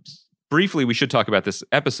 briefly, we should talk about this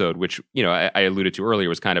episode, which, I alluded to earlier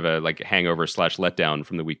was kind of a like hangover / letdown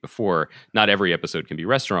from the week before. Not every episode can be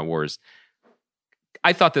Restaurant Wars.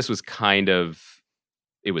 I thought this was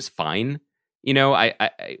it was fine.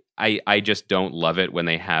 I just don't love it when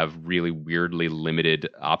they have really weirdly limited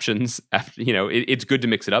options. After, it's good to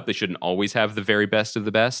mix it up. They shouldn't always have the very best of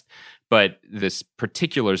the best. But this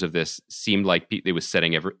particulars of this seemed like it was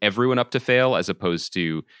setting everyone up to fail, as opposed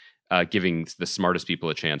to giving the smartest people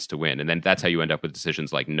a chance to win. And then that's how you end up with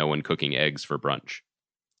decisions like no one cooking eggs for brunch.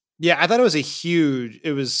 Yeah, I thought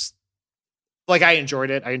it was like, I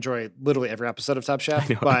enjoyed it. I enjoy literally every episode of Top Chef.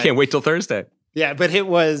 I can't wait till Thursday. Yeah, but it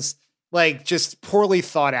was like just poorly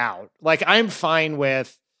thought out. Like, I'm fine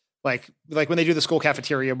with like when they do the school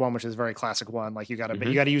cafeteria one, which is a very classic one. Like, you got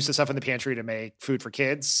to use the stuff in the pantry to make food for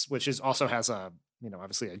kids, which also has a,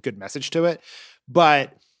 obviously a good message to it.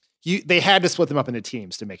 But they had to split them up into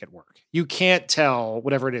teams to make it work. You can't tell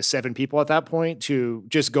whatever it is, 7 people at that point to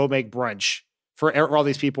just go make brunch for all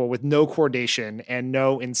these people with no coordination and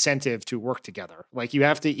no incentive to work together. Like, you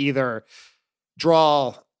have to either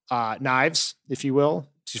draw knives, if you will,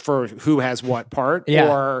 for who has what part,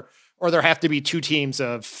 or there have to be 2 teams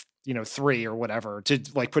of 3 or whatever to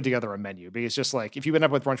like put together a menu. Because just like, if you end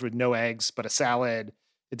up with brunch with no eggs but a salad,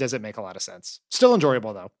 it doesn't make a lot of sense. Still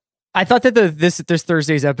enjoyable though. I thought that this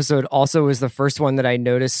Thursday's episode also was the first one that I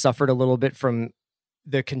noticed suffered a little bit from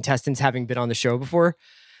the contestants having been on the show before.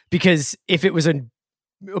 Because if it was a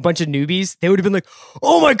bunch of newbies, they would have been like,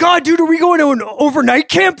 "Oh my God, dude, are we going to an overnight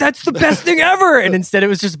camp? That's the best thing ever." And instead it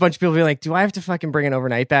was just a bunch of people being like, "Do I have to fucking bring an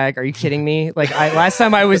overnight bag? Are you kidding me?" Like, last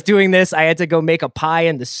time I was doing this, I had to go make a pie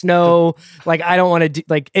in the snow. Like, I don't want to do,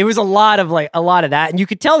 like, it was a lot of that. And you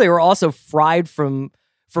could tell they were also fried from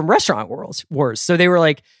Restaurant Wars. So they were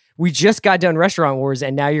like, we just got done Restaurant Wars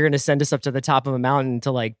and now you're going to send us up to the top of a mountain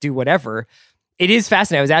to like do whatever. It is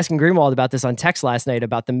fascinating. I was asking Greenwald about this on text last night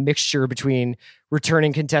about the mixture between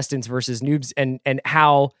returning contestants versus noobs and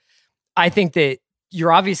how I think that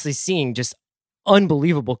you're obviously seeing just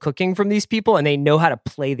unbelievable cooking from these people and they know how to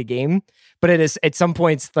play the game. But it is at some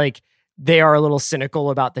points like they are a little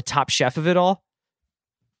cynical about the Top Chef of it all.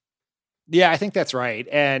 Yeah, I think that's right.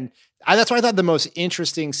 And that's why I thought the most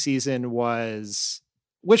interesting season was,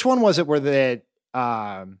 which one was it where they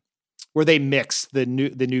mixed the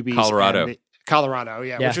newbies? Colorado,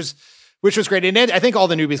 yeah. Which was great. And I think all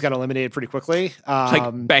the newbies got eliminated pretty quickly.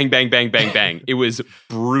 Like bang, bang, bang, bang, bang. It was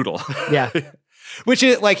brutal. Yeah. Which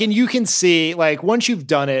is like, and you can see like once you've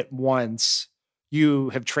done it once, you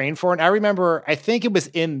have trained for it. And I remember, I think it was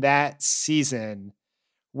in that season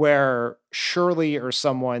where Shirley or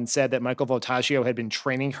someone said that Michael Voltaggio had been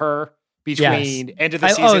training her between end of the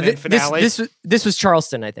season and finale. This was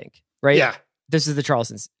Charleston, I think, right? Yeah. This is the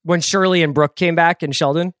Charlestons. When Shirley and Brooke came back in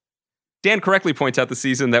Sheldon. Dan correctly points out the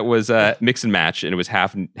season that was mix and match, and it was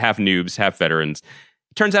half noobs, half veterans.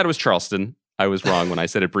 It turns out it was Charleston. I was wrong when I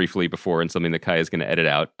said it briefly before, and something that Kai is going to edit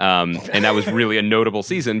out. And that was really a notable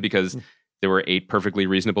season because there were 8 perfectly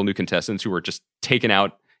reasonable new contestants who were just taken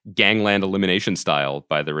out gangland elimination style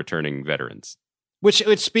by the returning veterans. Which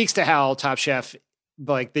speaks to how Top Chef,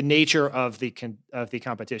 like the nature of the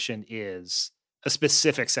competition is a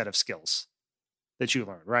specific set of skills that you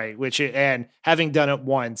learn, right? And having done it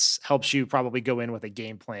once helps you probably go in with a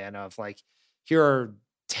game plan of like, here are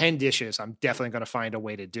 10 dishes I'm definitely going to find a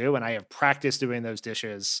way to do. And I have practiced doing those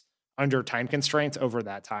dishes under time constraints over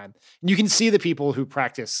that time. And you can see the people who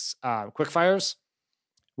practice quick fires,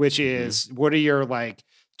 which is what are your like,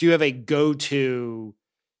 do you have a go-to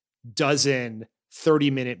dozen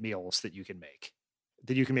 30-minute meals that you can make,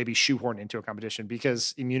 that you can maybe shoehorn into a competition?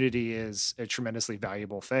 Because immunity is a tremendously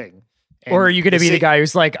valuable thing. And or are you going to be the guy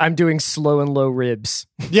who's like, I'm doing slow and low ribs?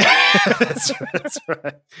 Yeah, that's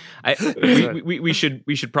right. We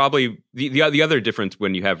should probably the other difference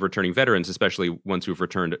when you have returning veterans, especially ones who've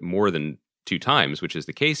returned more than 2 times, which is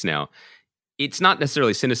the case now. It's not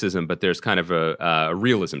necessarily cynicism, but there's kind of a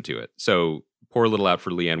realism to it. So pour a little out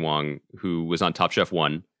for Leanne Wong, who was on Top Chef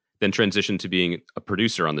 1, then transitioned to being a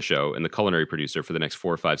producer on the show and the culinary producer for the next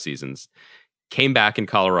 4 or 5 seasons. Came back in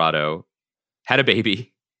Colorado, had a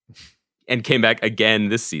baby, and came back again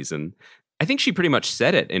this season. I think she pretty much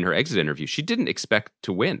said it in her exit interview. She didn't expect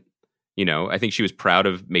to win. I think she was proud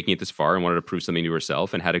of making it this far and wanted to prove something to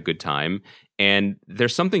herself and had a good time. And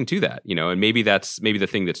there's something to that, and maybe the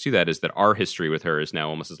thing that's to that is that our history with her is now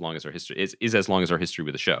almost as long as our history is as long as our history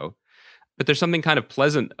with the show. But there's something kind of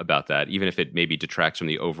pleasant about that, even if it maybe detracts from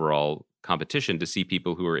the overall competition, to see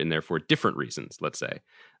people who are in there for different reasons, let's say.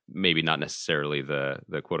 Maybe not necessarily the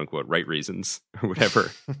quote unquote right reasons or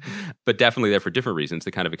whatever, but definitely there for different reasons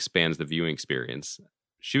that kind of expands the viewing experience.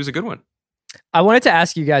 She was a good one. I wanted to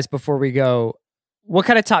ask you guys before we go, what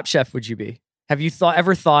kind of Top Chef would you be? Have you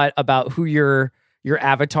ever thought about who your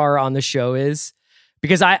avatar on the show is?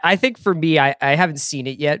 Because I think for me, I haven't seen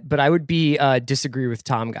it yet, but I would be disagree with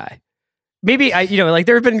Tom guy. Maybe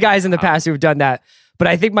there have been guys in the past who have done that, but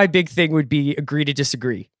I think my big thing would be agree to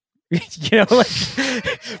disagree.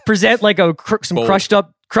 Present like some crushed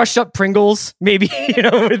up Pringles, maybe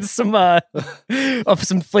with some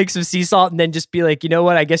some flakes of sea salt, and then just be like, you know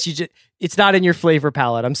what? I guess it's not in your flavor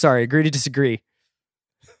palette. I'm sorry. Agree to disagree.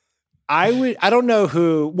 I don't know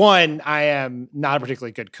who. One, I am not a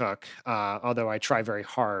particularly good cook, although I try very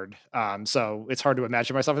hard. So it's hard to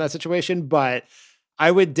imagine myself in that situation. But I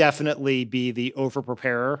would definitely be the over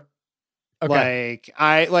preparer. Okay.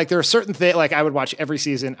 There are certain things I would watch every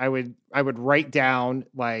season. I would write down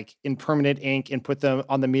in permanent ink and put them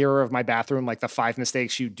on the mirror of my bathroom, the 5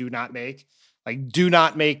 mistakes you do not make. Do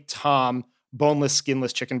not make Tom boneless,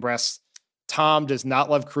 skinless chicken breasts. Tom does not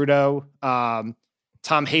love crudo.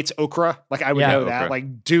 Tom hates okra. I would know okra.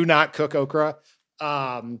 That. Do not cook okra.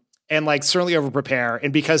 And certainly over prepare.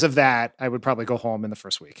 And because of that, I would probably go home in the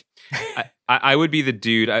first week. I would be the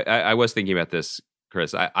dude. I was thinking about this,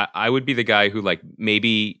 Chris. I would be the guy who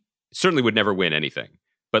maybe certainly would never win anything,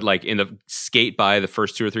 but in the skate by the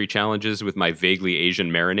first 2 or 3 challenges with my vaguely Asian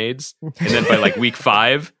marinades, and then by week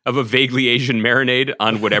 5 of a vaguely Asian marinade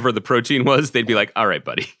on whatever the protein was, they'd be like, "All right,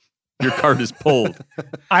 buddy, your card is pulled."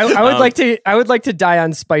 I would like to die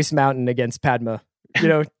on Spice Mountain against Padma.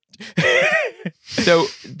 So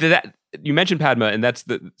that you mentioned Padma, and that's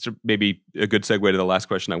maybe a good segue to the last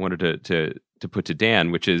question I wanted to put to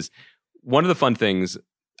Dan, which is one of the fun things.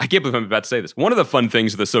 I can't believe I'm about to say this. One of the fun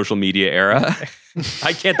things of the social media era.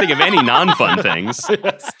 I can't think of any non-fun things.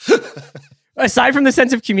 Aside from the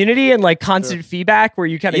sense of community and constant feedback where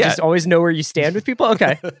you kind of just always know where you stand with people.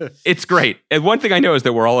 Okay. It's great. And one thing I know is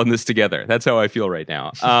that we're all in this together. That's how I feel right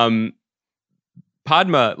now.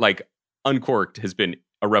 Padma, Uncorked has been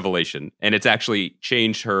a revelation, and it's actually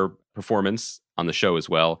changed her performance on the show as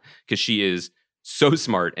well, because she is so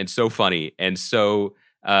smart and so funny and so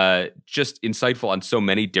just insightful on so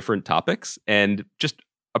many different topics, and just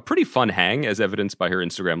a pretty fun hang, as evidenced by her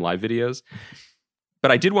Instagram live videos.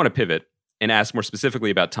 But I did want to pivot and ask more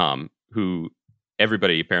specifically about Tom, who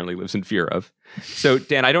everybody apparently lives in fear of. So,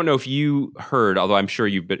 Dan, I don't know if you heard, although I'm sure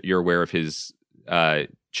you're aware of his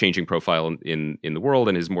changing profile in the world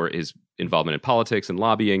and his involvement in politics and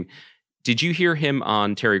lobbying. Did you hear him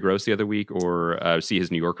on Terry Gross the other week, or see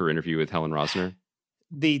his New Yorker interview with Helen Rosner?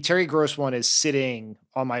 The Terry Gross one is sitting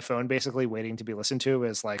on my phone, basically waiting to be listened to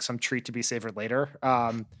as some treat to be savored later.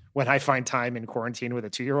 When I find time in quarantine with a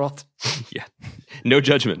 2-year-old. Yeah. No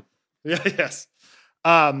judgment. Yeah. Yes.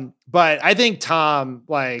 But I think Tom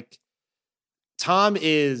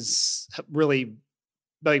is really,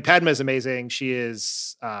 Padma is amazing. She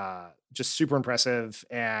is just super impressive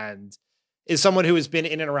and is someone who has been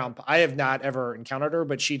in and around. I have not ever encountered her,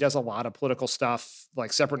 but she does a lot of political stuff,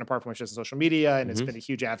 separate and apart from what she does on social media, and has been a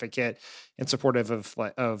huge advocate and supportive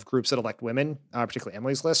of groups that elect women, particularly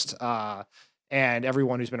Emily's List. And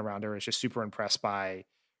everyone who's been around her is just super impressed by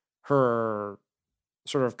her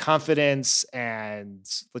sort of confidence and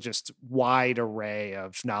just wide array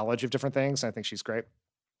of knowledge of different things. I think she's great.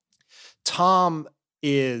 Tom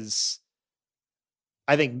is,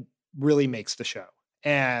 I think, really makes the show.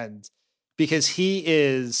 And because he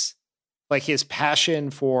is his passion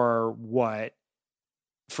for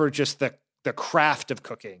just the craft of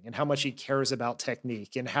cooking and how much he cares about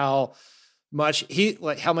technique and how much he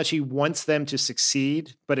wants them to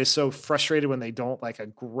succeed, but is so frustrated when they don't, a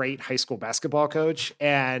great high school basketball coach.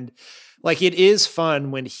 And it is fun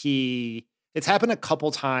when it's happened a couple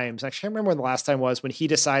times. I can't remember when the last time was, when he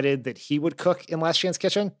decided that he would cook in Last Chance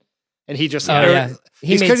Kitchen. And he just,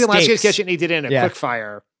 he's cooking in Last Chance Kitchen. And he did it in a quick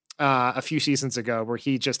fire a few seasons ago, where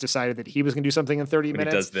he just decided that he was going to do something in 30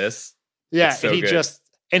 minutes. He does this. Yeah. So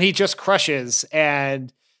he just crushes.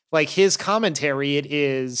 And his commentary, it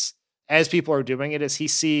is, as people are doing it, is he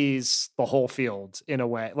sees the whole field in a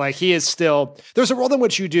way. He is still, there's a world in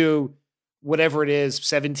which you do whatever it is,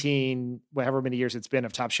 17, whatever many years it's been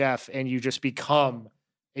of Top Chef, and you just become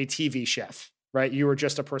a TV chef, right? You are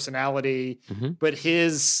just a personality, but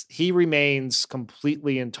he remains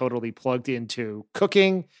completely and totally plugged into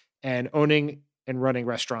cooking and owning and running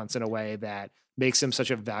restaurants in a way that makes him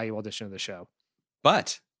such a valuable addition to the show.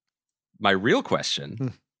 But my real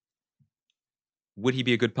question, would he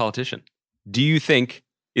be a good politician? Do you think,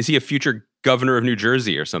 is he a future governor of New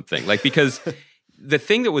Jersey or something? Because the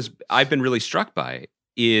thing that I've been really struck by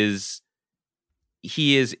is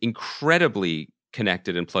he is incredibly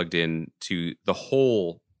connected and plugged in to the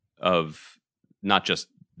whole of not just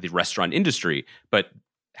the restaurant industry, but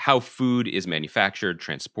how food is manufactured,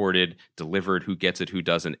 transported, delivered, who gets it, who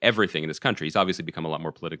doesn't, everything in this country. He's obviously become a lot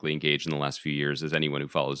more politically engaged in the last few years, as anyone who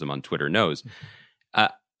follows him on Twitter knows.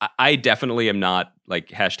 I definitely am not like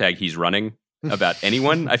hashtag he's running about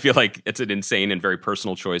anyone. I feel like it's an insane and very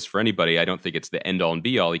personal choice for anybody. I don't think it's the end all and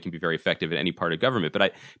be all. He can be very effective in any part of government. But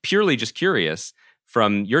I purely just curious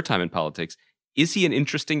from your time in politics, is he an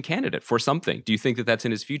interesting candidate for something? Do you think that that's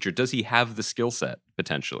in his future? Does he have the skill set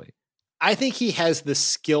potentially? I think he has the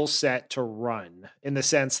skill set to run, in the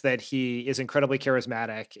sense that he is incredibly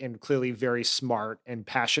charismatic and clearly very smart and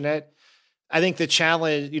passionate. I think the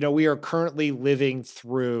challenge, we are currently living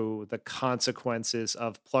through the consequences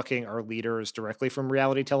of plucking our leaders directly from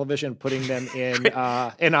reality television, putting them in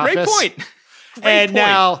office. Great point.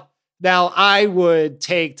 Now I would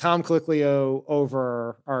take Tom Colicchio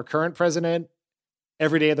over our current president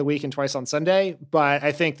every day of the week and twice on Sunday. But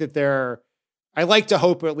I think that I like to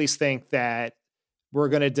hope, or at least think, that we're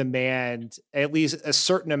going to demand at least a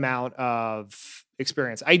certain amount of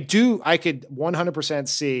experience. I could 100%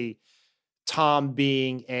 see Tom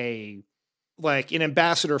being an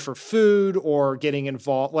ambassador for food, or getting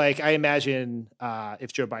involved. Like, I imagine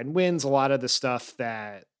if Joe Biden wins, a lot of the stuff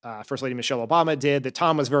that First Lady Michelle Obama did, that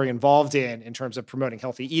Tom was very involved in terms of promoting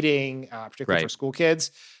healthy eating, particularly for school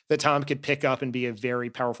kids, that Tom could pick up and be a very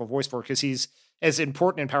powerful voice for, because he's as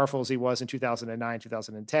important and powerful as he was in 2009,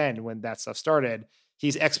 2010, when that stuff started.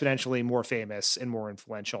 He's exponentially more famous and more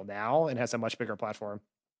influential now, and has a much bigger platform.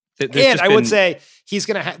 I would say he's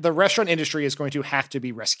going to the restaurant industry is going to have to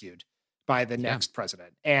be rescued by the next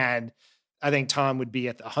president. And I think Tom would be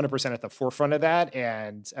 100% at the forefront of that.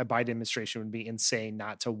 And a Biden administration would be insane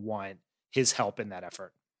not to want his help in that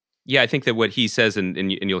effort. Yeah, I think that what he says,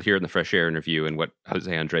 and you'll hear it in the Fresh Air interview, and what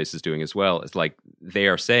Jose Andres is doing as well, is like they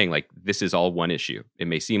are saying, like, this is all one issue. It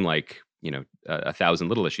may seem like, 1,000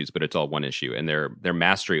 little issues, but it's all one issue, and their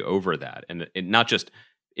mastery over that, and not just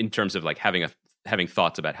in terms of like having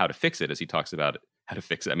thoughts about how to fix it, as he talks about how to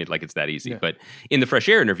fix it. I mean, like, it's that easy. Yeah. But in the Fresh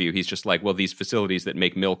Air interview, he's just like, well, these facilities that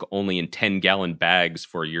make milk only in 10-gallon bags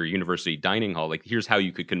for your university dining hall, like, here's how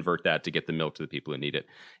you could convert that to get the milk to the people who need it,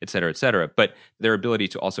 et cetera, et cetera. But their ability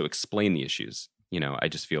to also explain the issues, I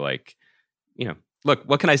just feel like, look,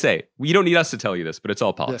 what can I say? You don't need us to tell you this, but it's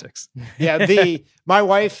all politics. Yeah. My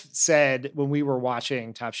wife said, when we were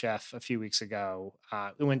watching Top Chef a few weeks ago,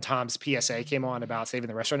 when Tom's PSA came on about saving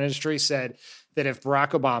the restaurant industry, said that if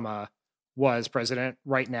Barack Obama was president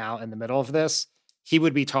right now in the middle of this, he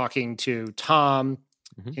would be talking to Tom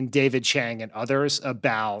and David Chang and others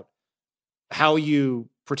about how you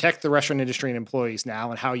protect the restaurant industry and employees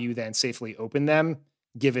now, and how you then safely open them,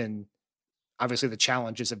 given obviously the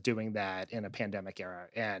challenges of doing that in a pandemic era.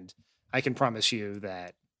 And I can promise you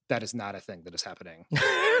that that is not a thing that is happening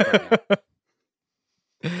right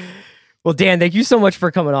now. Well, Dan, thank you so much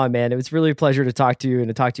for coming on, man. It was really a pleasure to talk to you, and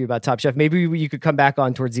to talk to you about Top Chef. Maybe you could come back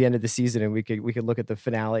on towards the end of the season, and we could look at the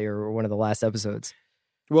finale or one of the last episodes.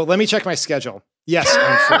 Well, let me check my schedule. Yes,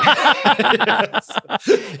 I'm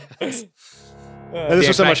free. Yes. This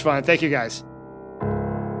was so much fun. Thank you, guys.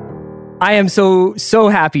 I am so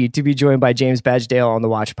happy to be joined by James Badge Dale on the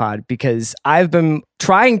Watch Pod, because I've been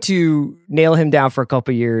trying to nail him down for a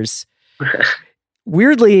couple years.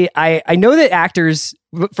 Weirdly, I know that actors,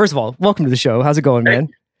 first of all, welcome to the show. How's it going, man?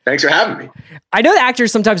 Thanks for having me. I know that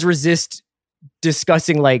actors sometimes resist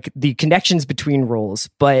discussing like the connections between roles,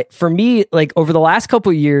 but for me, like over the last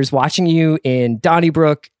couple of years, watching you in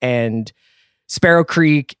Donnybrook and Sparrow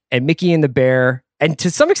Creek and Mickey and the Bear, and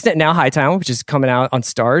to some extent now Hightown, which is coming out on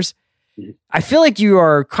Starz, I feel like you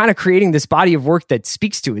are kind of creating this body of work that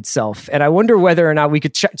speaks to itself. And I wonder whether or not we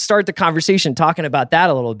could start the conversation talking about that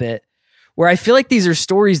a little bit, where I feel like these are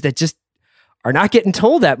stories that just are not getting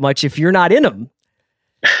told that much if you're not in them.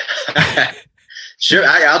 Sure.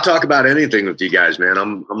 I'll talk about anything with you guys, man.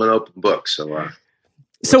 I'm an open book. So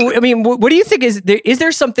I mean, what do you think is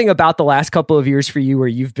there something about the last couple of years for you where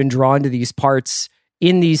you've been drawn to these parts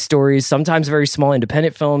in these stories, sometimes very small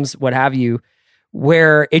independent films, what have you,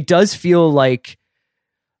 where it does feel like,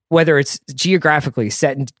 whether it's geographically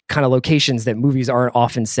set in kind of locations that movies aren't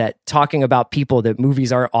often set, talking about people that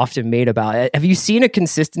movies aren't often made about. Have you seen a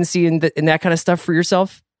consistency in that kind of stuff for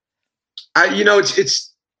yourself?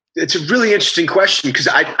 It's a really interesting question, because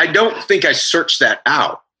I don't think I searched that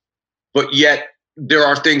out, but yet there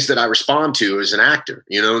are things that I respond to as an actor.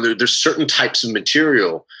 There's certain types of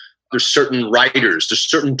material. There's certain writers. There's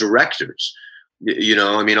certain directors.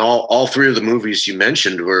 I mean, all three of the movies you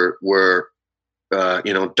mentioned were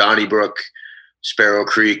Donnybrook, Sparrow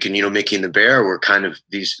Creek, and, Mickey and the Bear were kind of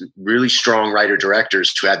these really strong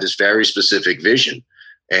writer-directors who had this very specific vision.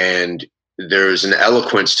 And there's an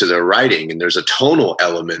eloquence to their writing, and there's a tonal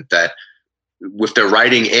element that with their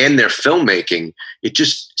writing and their filmmaking, it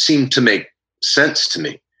just seemed to make sense to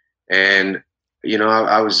me. And, you know,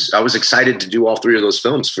 I was excited to do all three of those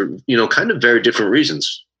films for, you know, kind of very different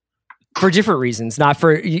reasons. For different reasons, not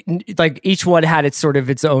for, like, each one had its sort of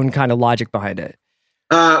its own kind of logic behind it.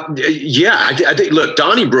 Yeah, I think, look,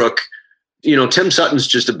 Donnybrook, you know, Tim Sutton's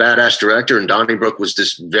just a badass director, and Donnybrook was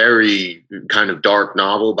this very kind of dark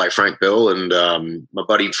novel by Frank Bill, and my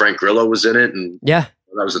buddy Frank Grillo was in it, and yeah,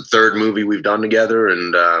 that was the third movie we've done together,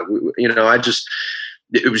 and you know,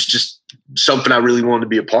 it was just something I really wanted to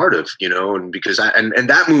be a part of, you know, and because and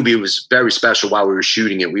that movie was very special while we were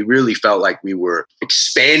shooting it. We really felt like we were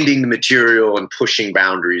expanding the material and pushing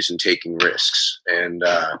boundaries and taking risks. And,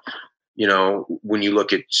 you know, when you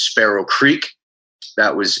look at Sparrow Creek,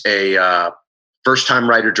 that was a first-time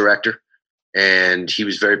writer-director, and he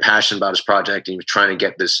was very passionate about his project, and he was trying to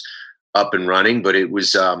get this up and running, but it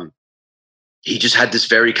was, he just had this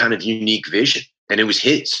very kind of unique vision, and it was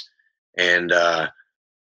his. And, man,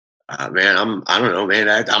 I don't know, man.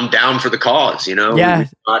 I'm down for the cause, you know. Yeah.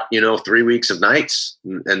 We've got, you know, 3 weeks of nights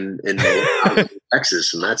and in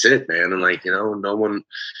Texas, and that's it, man. And like, you know,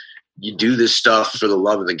 you do this stuff for the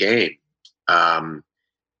love of the game.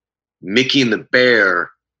 Mickey and the Bear,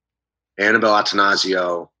 Annabelle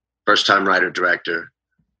Attanasio, first-time writer-director,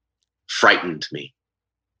 frightened me.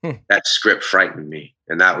 That script frightened me,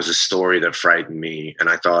 and that was a story that frightened me, and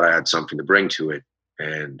I thought I had something to bring to it,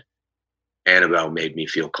 and Annabelle made me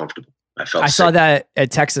feel comfortable. I saw that at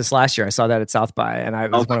Texas last year. I saw that at South by, and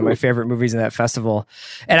it was one of my favorite movies in that festival.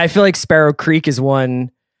 And I feel like Sparrow Creek is one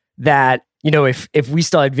that, you know, if we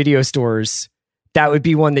still had video stores, that would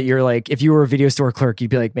be one that you're like, if you were a video store clerk, you'd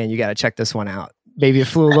be like, man, you got to check this one out. Maybe it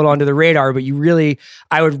flew a little under the radar, but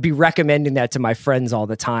I would be recommending that to my friends all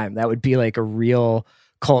the time. That would be like a real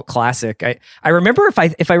cult classic. I remember, if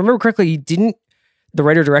I remember correctly, didn't the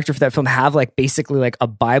writer-director for that film have like basically like a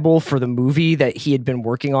Bible for the movie that he had been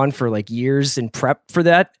working on for like years in prep for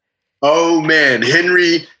that? Oh man,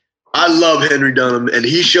 I love Henry Dunham, and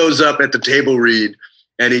he shows up at the table read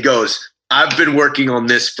and he goes, I've been working on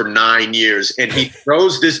this for 9 years, and he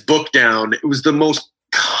throws this book down. It was the most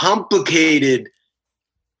complicated.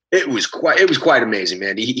 It was quite amazing,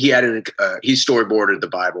 man. He storyboarded the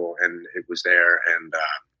Bible, and it was there,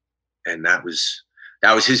 and that was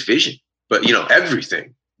his vision. But you know,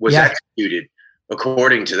 everything was executed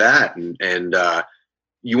according to that, and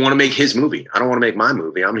you want to make his movie. I don't want to make my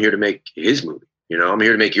movie. I'm here to make his movie. You know, I'm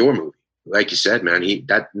here to make your movie. Like you said, man,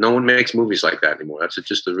 no one makes movies like that anymore. That's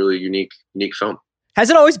just a really unique film.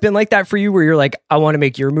 Has it always been like that for you, where you're like, I want to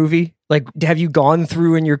make your movie? Like, have you gone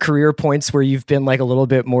through in your career points where you've been like a little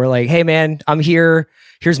bit more like, hey man, I'm here.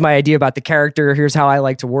 Here's my idea about the character. Here's how I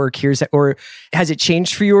like to work. Or has it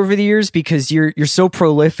changed for you over the years because you're so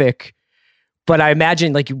prolific? But I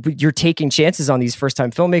imagine like you're taking chances on these first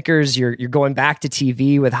time filmmakers. You're going back to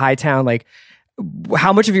TV with Hightown. Like,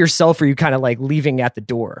 how much of yourself are you kind of like leaving at the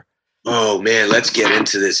door? Oh man, let's get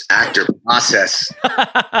into this actor process.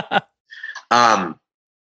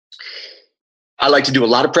 I like to do a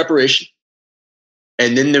lot of preparation.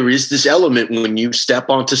 And then there is this element when you step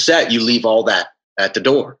onto set, you leave all that at the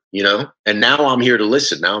door, you know? And now I'm here to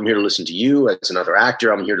listen. Now I'm here to listen to you as another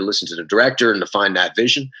actor. I'm here to listen to the director and to find that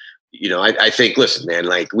vision. You know, I think, listen, man,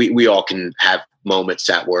 like we all can have moments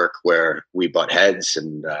at work where we butt heads,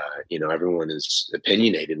 and, you know, everyone is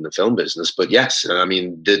opinionated in the film business. But yes, I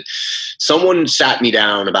mean, someone sat me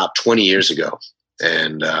down about 20 years ago,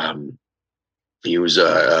 and he was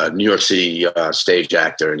a New York City stage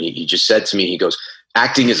actor. And he just said to me, he goes,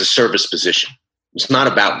 acting is a service position. It's not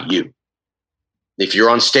about you. If you're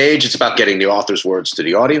on stage, it's about getting the author's words to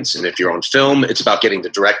the audience. And if you're on film, it's about getting the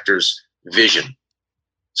director's vision,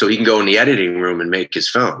 so he can go in the editing room and make his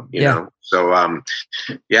film, you know? So,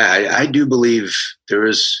 I do believe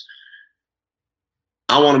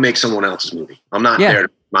I want to make someone else's movie. I'm not there to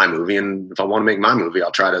make my movie. And if I want to make my movie,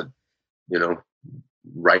 I'll try to, you know,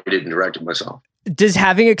 write it and direct it myself. Does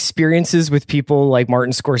having experiences with people like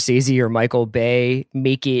Martin Scorsese or Michael Bay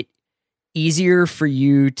make it easier for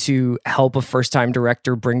you to help a first-time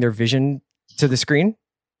director bring their vision to the screen?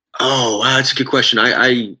 Oh, wow, that's a good question.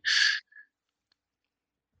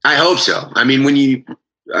 I hope so. I mean, when you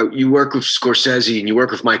work with Scorsese and you work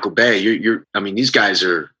with Michael Bay, I mean, these guys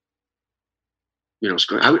are, you know,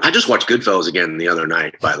 I just watched Goodfellas again the other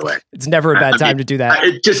night, by the way. It's never a bad time to do that.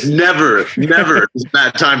 It just never is a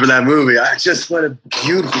bad time for that movie. What a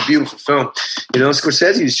beautiful, beautiful film. You know,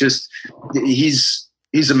 Scorsese is just, he's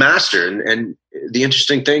a master. And the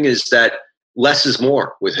interesting thing is that less is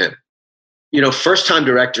more with him. You know, first time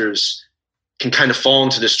directors can kind of fall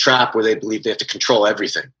into this trap where they believe they have to control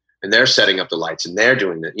everything, and they're setting up the lights and they're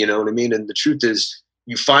doing that. You know what I mean? And the truth is,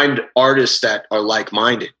 you find artists that are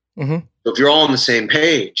like-minded. Mm-hmm. So if you're all on the same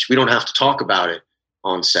page, we don't have to talk about it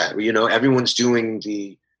on set. You know, everyone's doing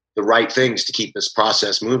the right things to keep this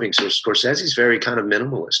process moving. So Scorsese's very kind of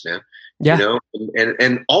minimalist, man. Yeah. You know,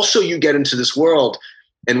 and also you get into this world,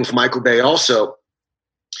 and with Michael Bay also,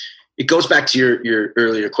 it goes back to your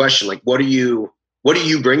earlier question, like what are you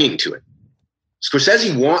bringing to it?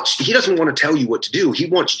 Scorsese he doesn't want to tell you what to do. He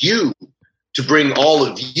wants you to bring all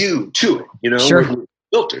of you to it, you know, sure. with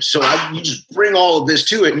filters. So you just bring all of this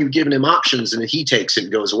to it, and you've given him options, and then he takes it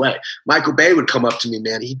and goes away. Michael Bay would come up to me,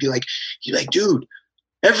 man. He'd be like, dude,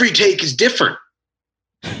 every take is different.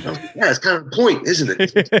 Yeah, that's kind of the point, isn't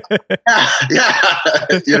it?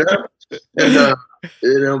 yeah, you know? And,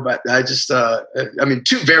 you know, but I just, I mean,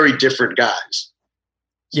 two very different guys.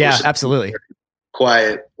 Yeah, absolutely.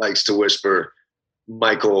 Quiet, likes to whisper.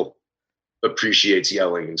 Michael appreciates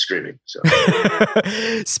yelling and screaming. So,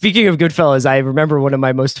 speaking of Goodfellas, I remember one of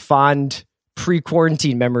my most fond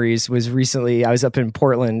pre-quarantine memories was recently. I was up in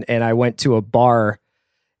Portland and I went to a bar,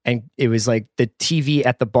 and it was like the TV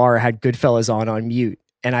at the bar had Goodfellas on mute,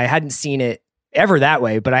 and I hadn't seen it ever that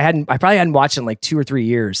way, but I probably hadn't watched it in like 2 or 3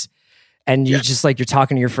 years. And you just like, you're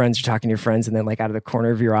talking to your friends, and then like out of the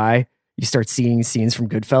corner of your eye, you start seeing scenes from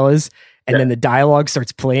Goodfellas, and then the dialogue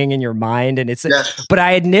starts playing in your mind. And it's, but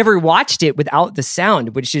I had never watched it without the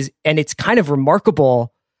sound, and it's kind of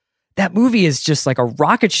remarkable. That movie is just like a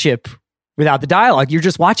rocket ship without the dialogue. You're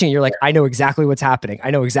just watching it. You're like, I know exactly what's happening.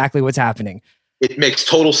 It makes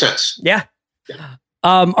total sense. Yeah.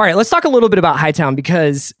 All right, let's talk a little bit about Hightown,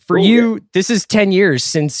 because for you, this is 10 years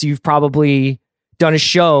since you've probably done a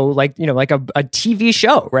show, like, you know, like a TV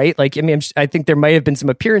show, right? Like, I mean, I think there might have been some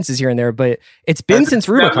appearances here and there, but it's been since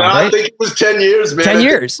Rubicon, right? I think it was 10 years, man. 10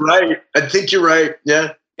 years. Right. I think you're right.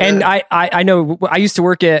 Yeah. And I know I used to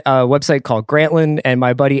work at a website called Grantland, and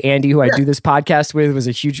my buddy Andy, who I do this podcast with,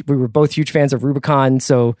 we were both huge fans of Rubicon.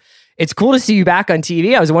 So it's cool to see you back on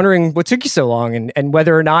TV. I was wondering what took you so long, and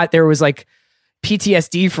whether or not there was like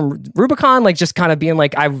PTSD from Rubicon, like just kind of being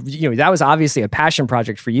like, that was obviously a passion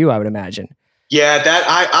project for you, I would imagine. Yeah,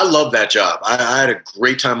 I love that job. I had a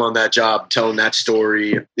great time on that job telling that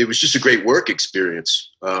story. It was just a great work experience.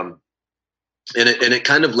 And it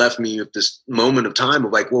kind of left me with this moment of time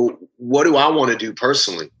of like, well, what do I want to do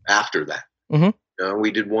personally after that? Mm-hmm. We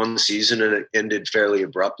did one season and it ended fairly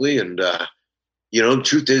abruptly. And, the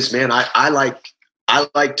truth is, man, I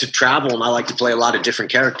like to travel, and I like to play a lot of different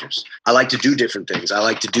characters. I like to do different things. I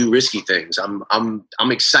like to do risky things. I'm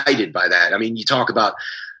excited by that. I mean, you talk about,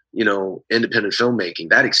 independent filmmaking,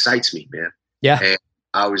 that excites me, man. Yeah. And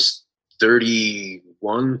I was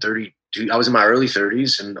 31, 32. I was in my early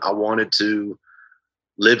 30s, and I wanted to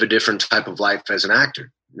live a different type of life as an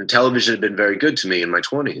actor. And television had been very good to me in my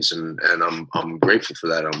 20s, and I'm grateful for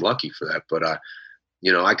that. I'm lucky for that. But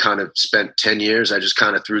I kind of spent 10 years. I just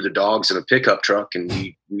kind of threw the dogs in a pickup truck, and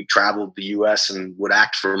we traveled the U.S. and would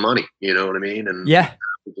act for money. You know what I mean? And the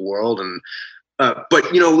world. And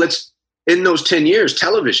but in those 10 years,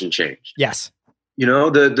 television changed. Yes.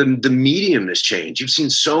 The medium has changed. You've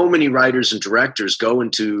seen so many writers and directors go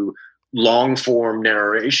into long form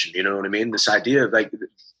narration. You know what I mean? This idea of like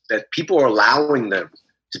that people are allowing them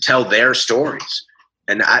to tell their stories.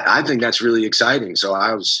 And I think that's really exciting. So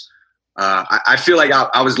I feel like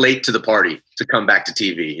I was late to the party to come back to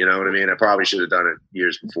TV. You know what I mean? I probably should have done it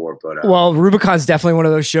years before, but well, Rubicon's definitely one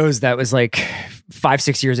of those shows that was like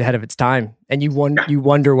 5-6 years ahead of its time. And you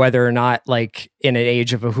wonder whether or not, like, in an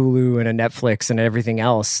age of a Hulu and a Netflix and everything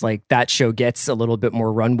else, like that show gets a little bit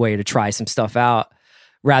more runway to try some stuff out,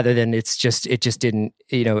 rather than it just didn't,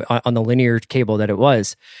 on the linear cable that it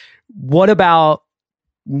was. What about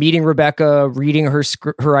meeting Rebecca, reading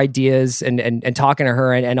her ideas, and talking to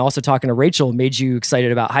her, and also talking to Rachel made you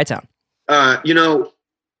excited about Hightown?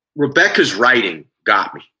 Rebecca's writing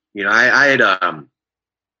got me. I had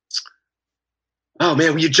oh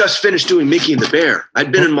man, you just finished doing Mickey and the Bear.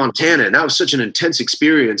 I'd been in Montana, and that was such an intense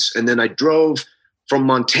experience. And then I drove from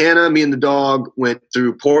Montana. Me and the dog went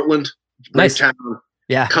through Portland, nice town.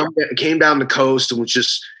 Yeah, came down the coast and was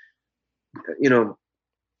just,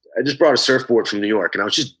 I just brought a surfboard from New York, and I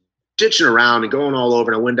was just ditching around and going all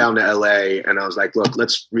over. And I went down to LA, and I was like, look,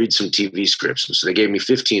 let's read some TV scripts. And so they gave me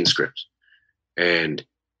 15 scripts, and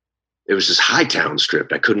it was this Hightown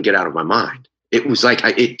script I couldn't get out of my mind. It was like,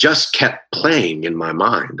 it just kept playing in my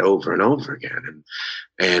mind over and over again.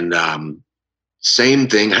 And same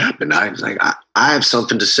thing happened. I was like, I have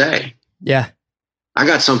something to say. Yeah. I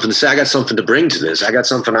got something to say. I got something to bring to this. I got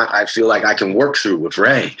something I feel like I can work through with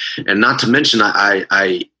Ray. And not to mention,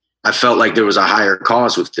 I I felt like there was a higher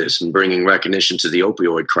cause with this and bringing recognition to the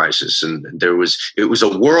opioid crisis. And it was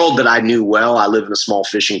a world that I knew well. I live in a small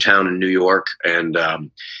fishing town in New York, and I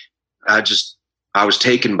was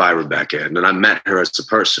taken by Rebecca, and then I met her as a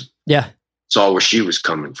person. Yeah. Saw where she was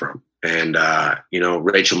coming from. And,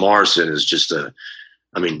 Rachel Morrison is just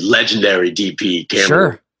legendary DP camera.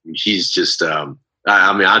 Sure. She's just,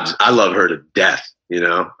 I love her to death,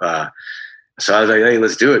 So I was like, hey,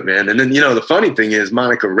 let's do it, man. And then, the funny thing is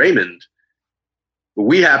Monica Raymond,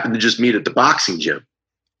 we happened to just meet at the boxing gym.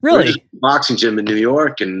 Really? Boxing gym in New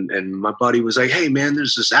York. And my buddy was like, hey, man,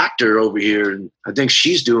 there's this actor over here. And I think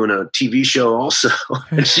she's doing a TV show also.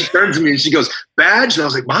 And she turned to me and she goes, Badge? And I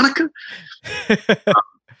was like, Monica?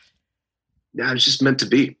 Yeah, it's just meant to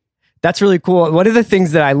be. That's really cool. One of the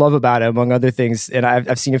things that I love about it, among other things, and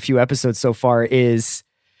I've seen a few episodes so far, is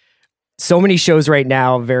so many shows right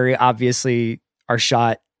now very obviously are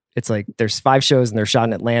shot. It's like there's 5 shows and they're shot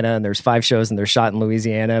in Atlanta, and there's 5 shows and they're shot in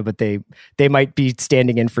Louisiana, but they might be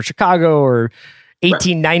standing in for Chicago or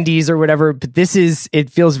 1890s or whatever. But it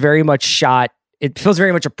feels very much shot. It feels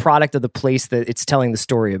very much a product of the place that it's telling the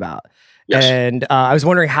story about. Yes. And I was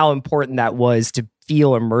wondering how important that was to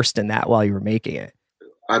feel immersed in that while you were making it.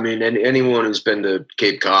 I mean, anyone who's been to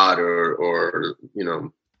Cape Cod or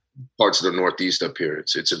parts of the Northeast up here,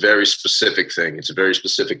 it's a very specific thing. It's a very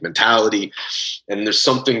specific mentality, and there's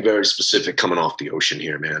something very specific coming off the ocean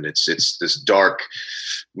here, man. It's this dark,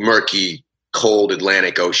 murky, cold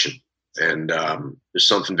Atlantic Ocean, and there's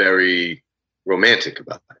something very romantic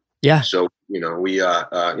about it. Yeah. So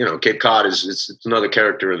Cape Cod it's another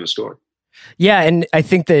character in the story. Yeah, and I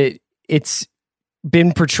think that it's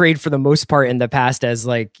been portrayed for the most part in the past as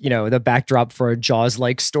like, the backdrop for a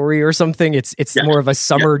Jaws-like story or something. It's more of a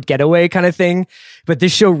summer getaway kind of thing. But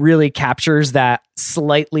this show really captures that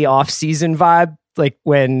slightly off-season vibe, like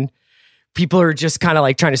when people are just kind of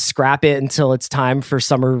like trying to scrap it until it's time for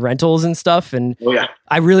summer rentals and stuff. And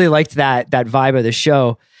I really liked that vibe of the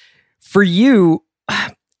show. For you,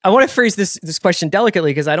 I want to phrase this question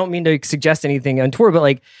delicately because I don't mean to suggest anything untoward, but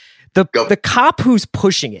like the cop who's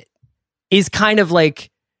pushing it is kind of like,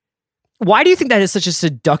 why do you think that is such a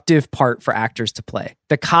seductive part for actors to play?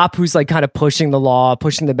 The cop who's like kind of pushing the law,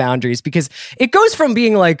 pushing the boundaries, because it goes from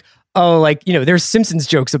being like, there's Simpsons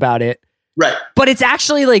jokes about it. Right. But it's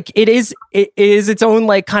actually like, it is its own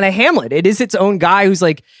like kind of Hamlet. It is its own guy who's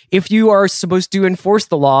like, if you are supposed to enforce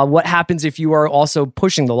the law, what happens if you are also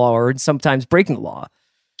pushing the law or sometimes breaking the law?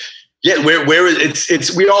 Yeah, where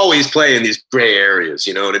it's we always play in these gray areas,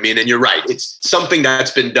 you know what I mean? And you're right. It's something that's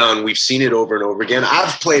been done. We've seen it over and over again.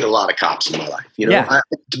 I've played a lot of cops in my life.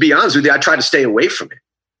 To be honest with you, I try to stay away from it.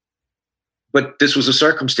 But this was a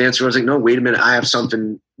circumstance where I was like, no, wait a minute, I have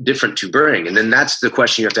something different to bring. And then that's the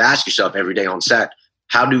question you have to ask yourself every day on set.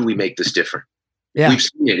 How do we make this different? Yeah. We've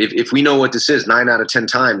seen it. If we know what this is, 9 out of 10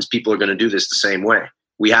 times, people are going to do this the same way.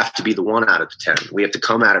 We have to be the 1 out of the 10. We have to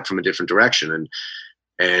come at it from a different direction. And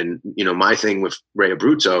my thing with Ray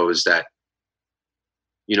Abruzzo is that,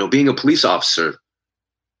 being a police officer,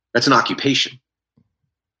 that's an occupation.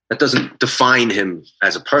 That doesn't define him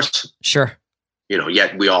as a person. Sure.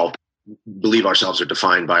 Yet we all believe ourselves are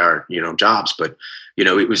defined by our, jobs. But,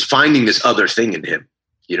 it was finding this other thing in him.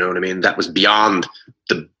 You know what I mean? That was beyond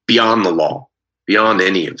the law, beyond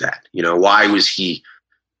any of that. Why was he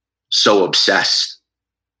so obsessed?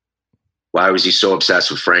 Why was he so obsessed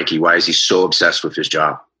with Frankie? Why is he so obsessed with his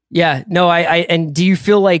job? Yeah, no, and do you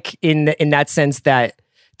feel like in that sense that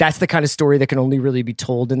that's the kind of story that can only really be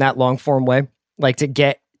told in that long form way? Like to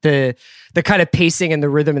get the kind of pacing and the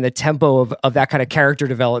rhythm and the tempo of that kind of character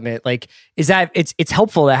development, like it's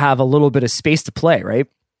helpful to have a little bit of space to play, right?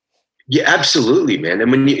 Yeah, absolutely, man. And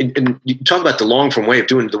when you talk about the long form way of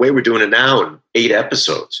doing it, the way we're doing it now in 8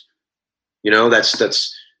 episodes,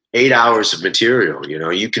 that's 8 hours of material.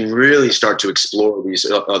 You can really start to explore these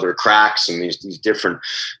other cracks and these different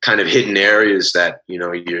kind of hidden areas that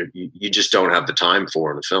you just don't have the time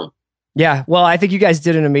for in a film. Yeah, well, I think you guys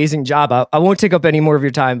did an amazing job. I won't take up any more of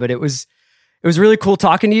your time, but it was really cool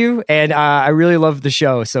talking to you, and I really loved the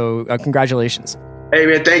show. So congratulations. Hey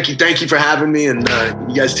man, thank you for having me, and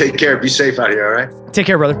you guys take care. Be safe out here. All right. Take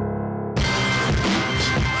care, brother.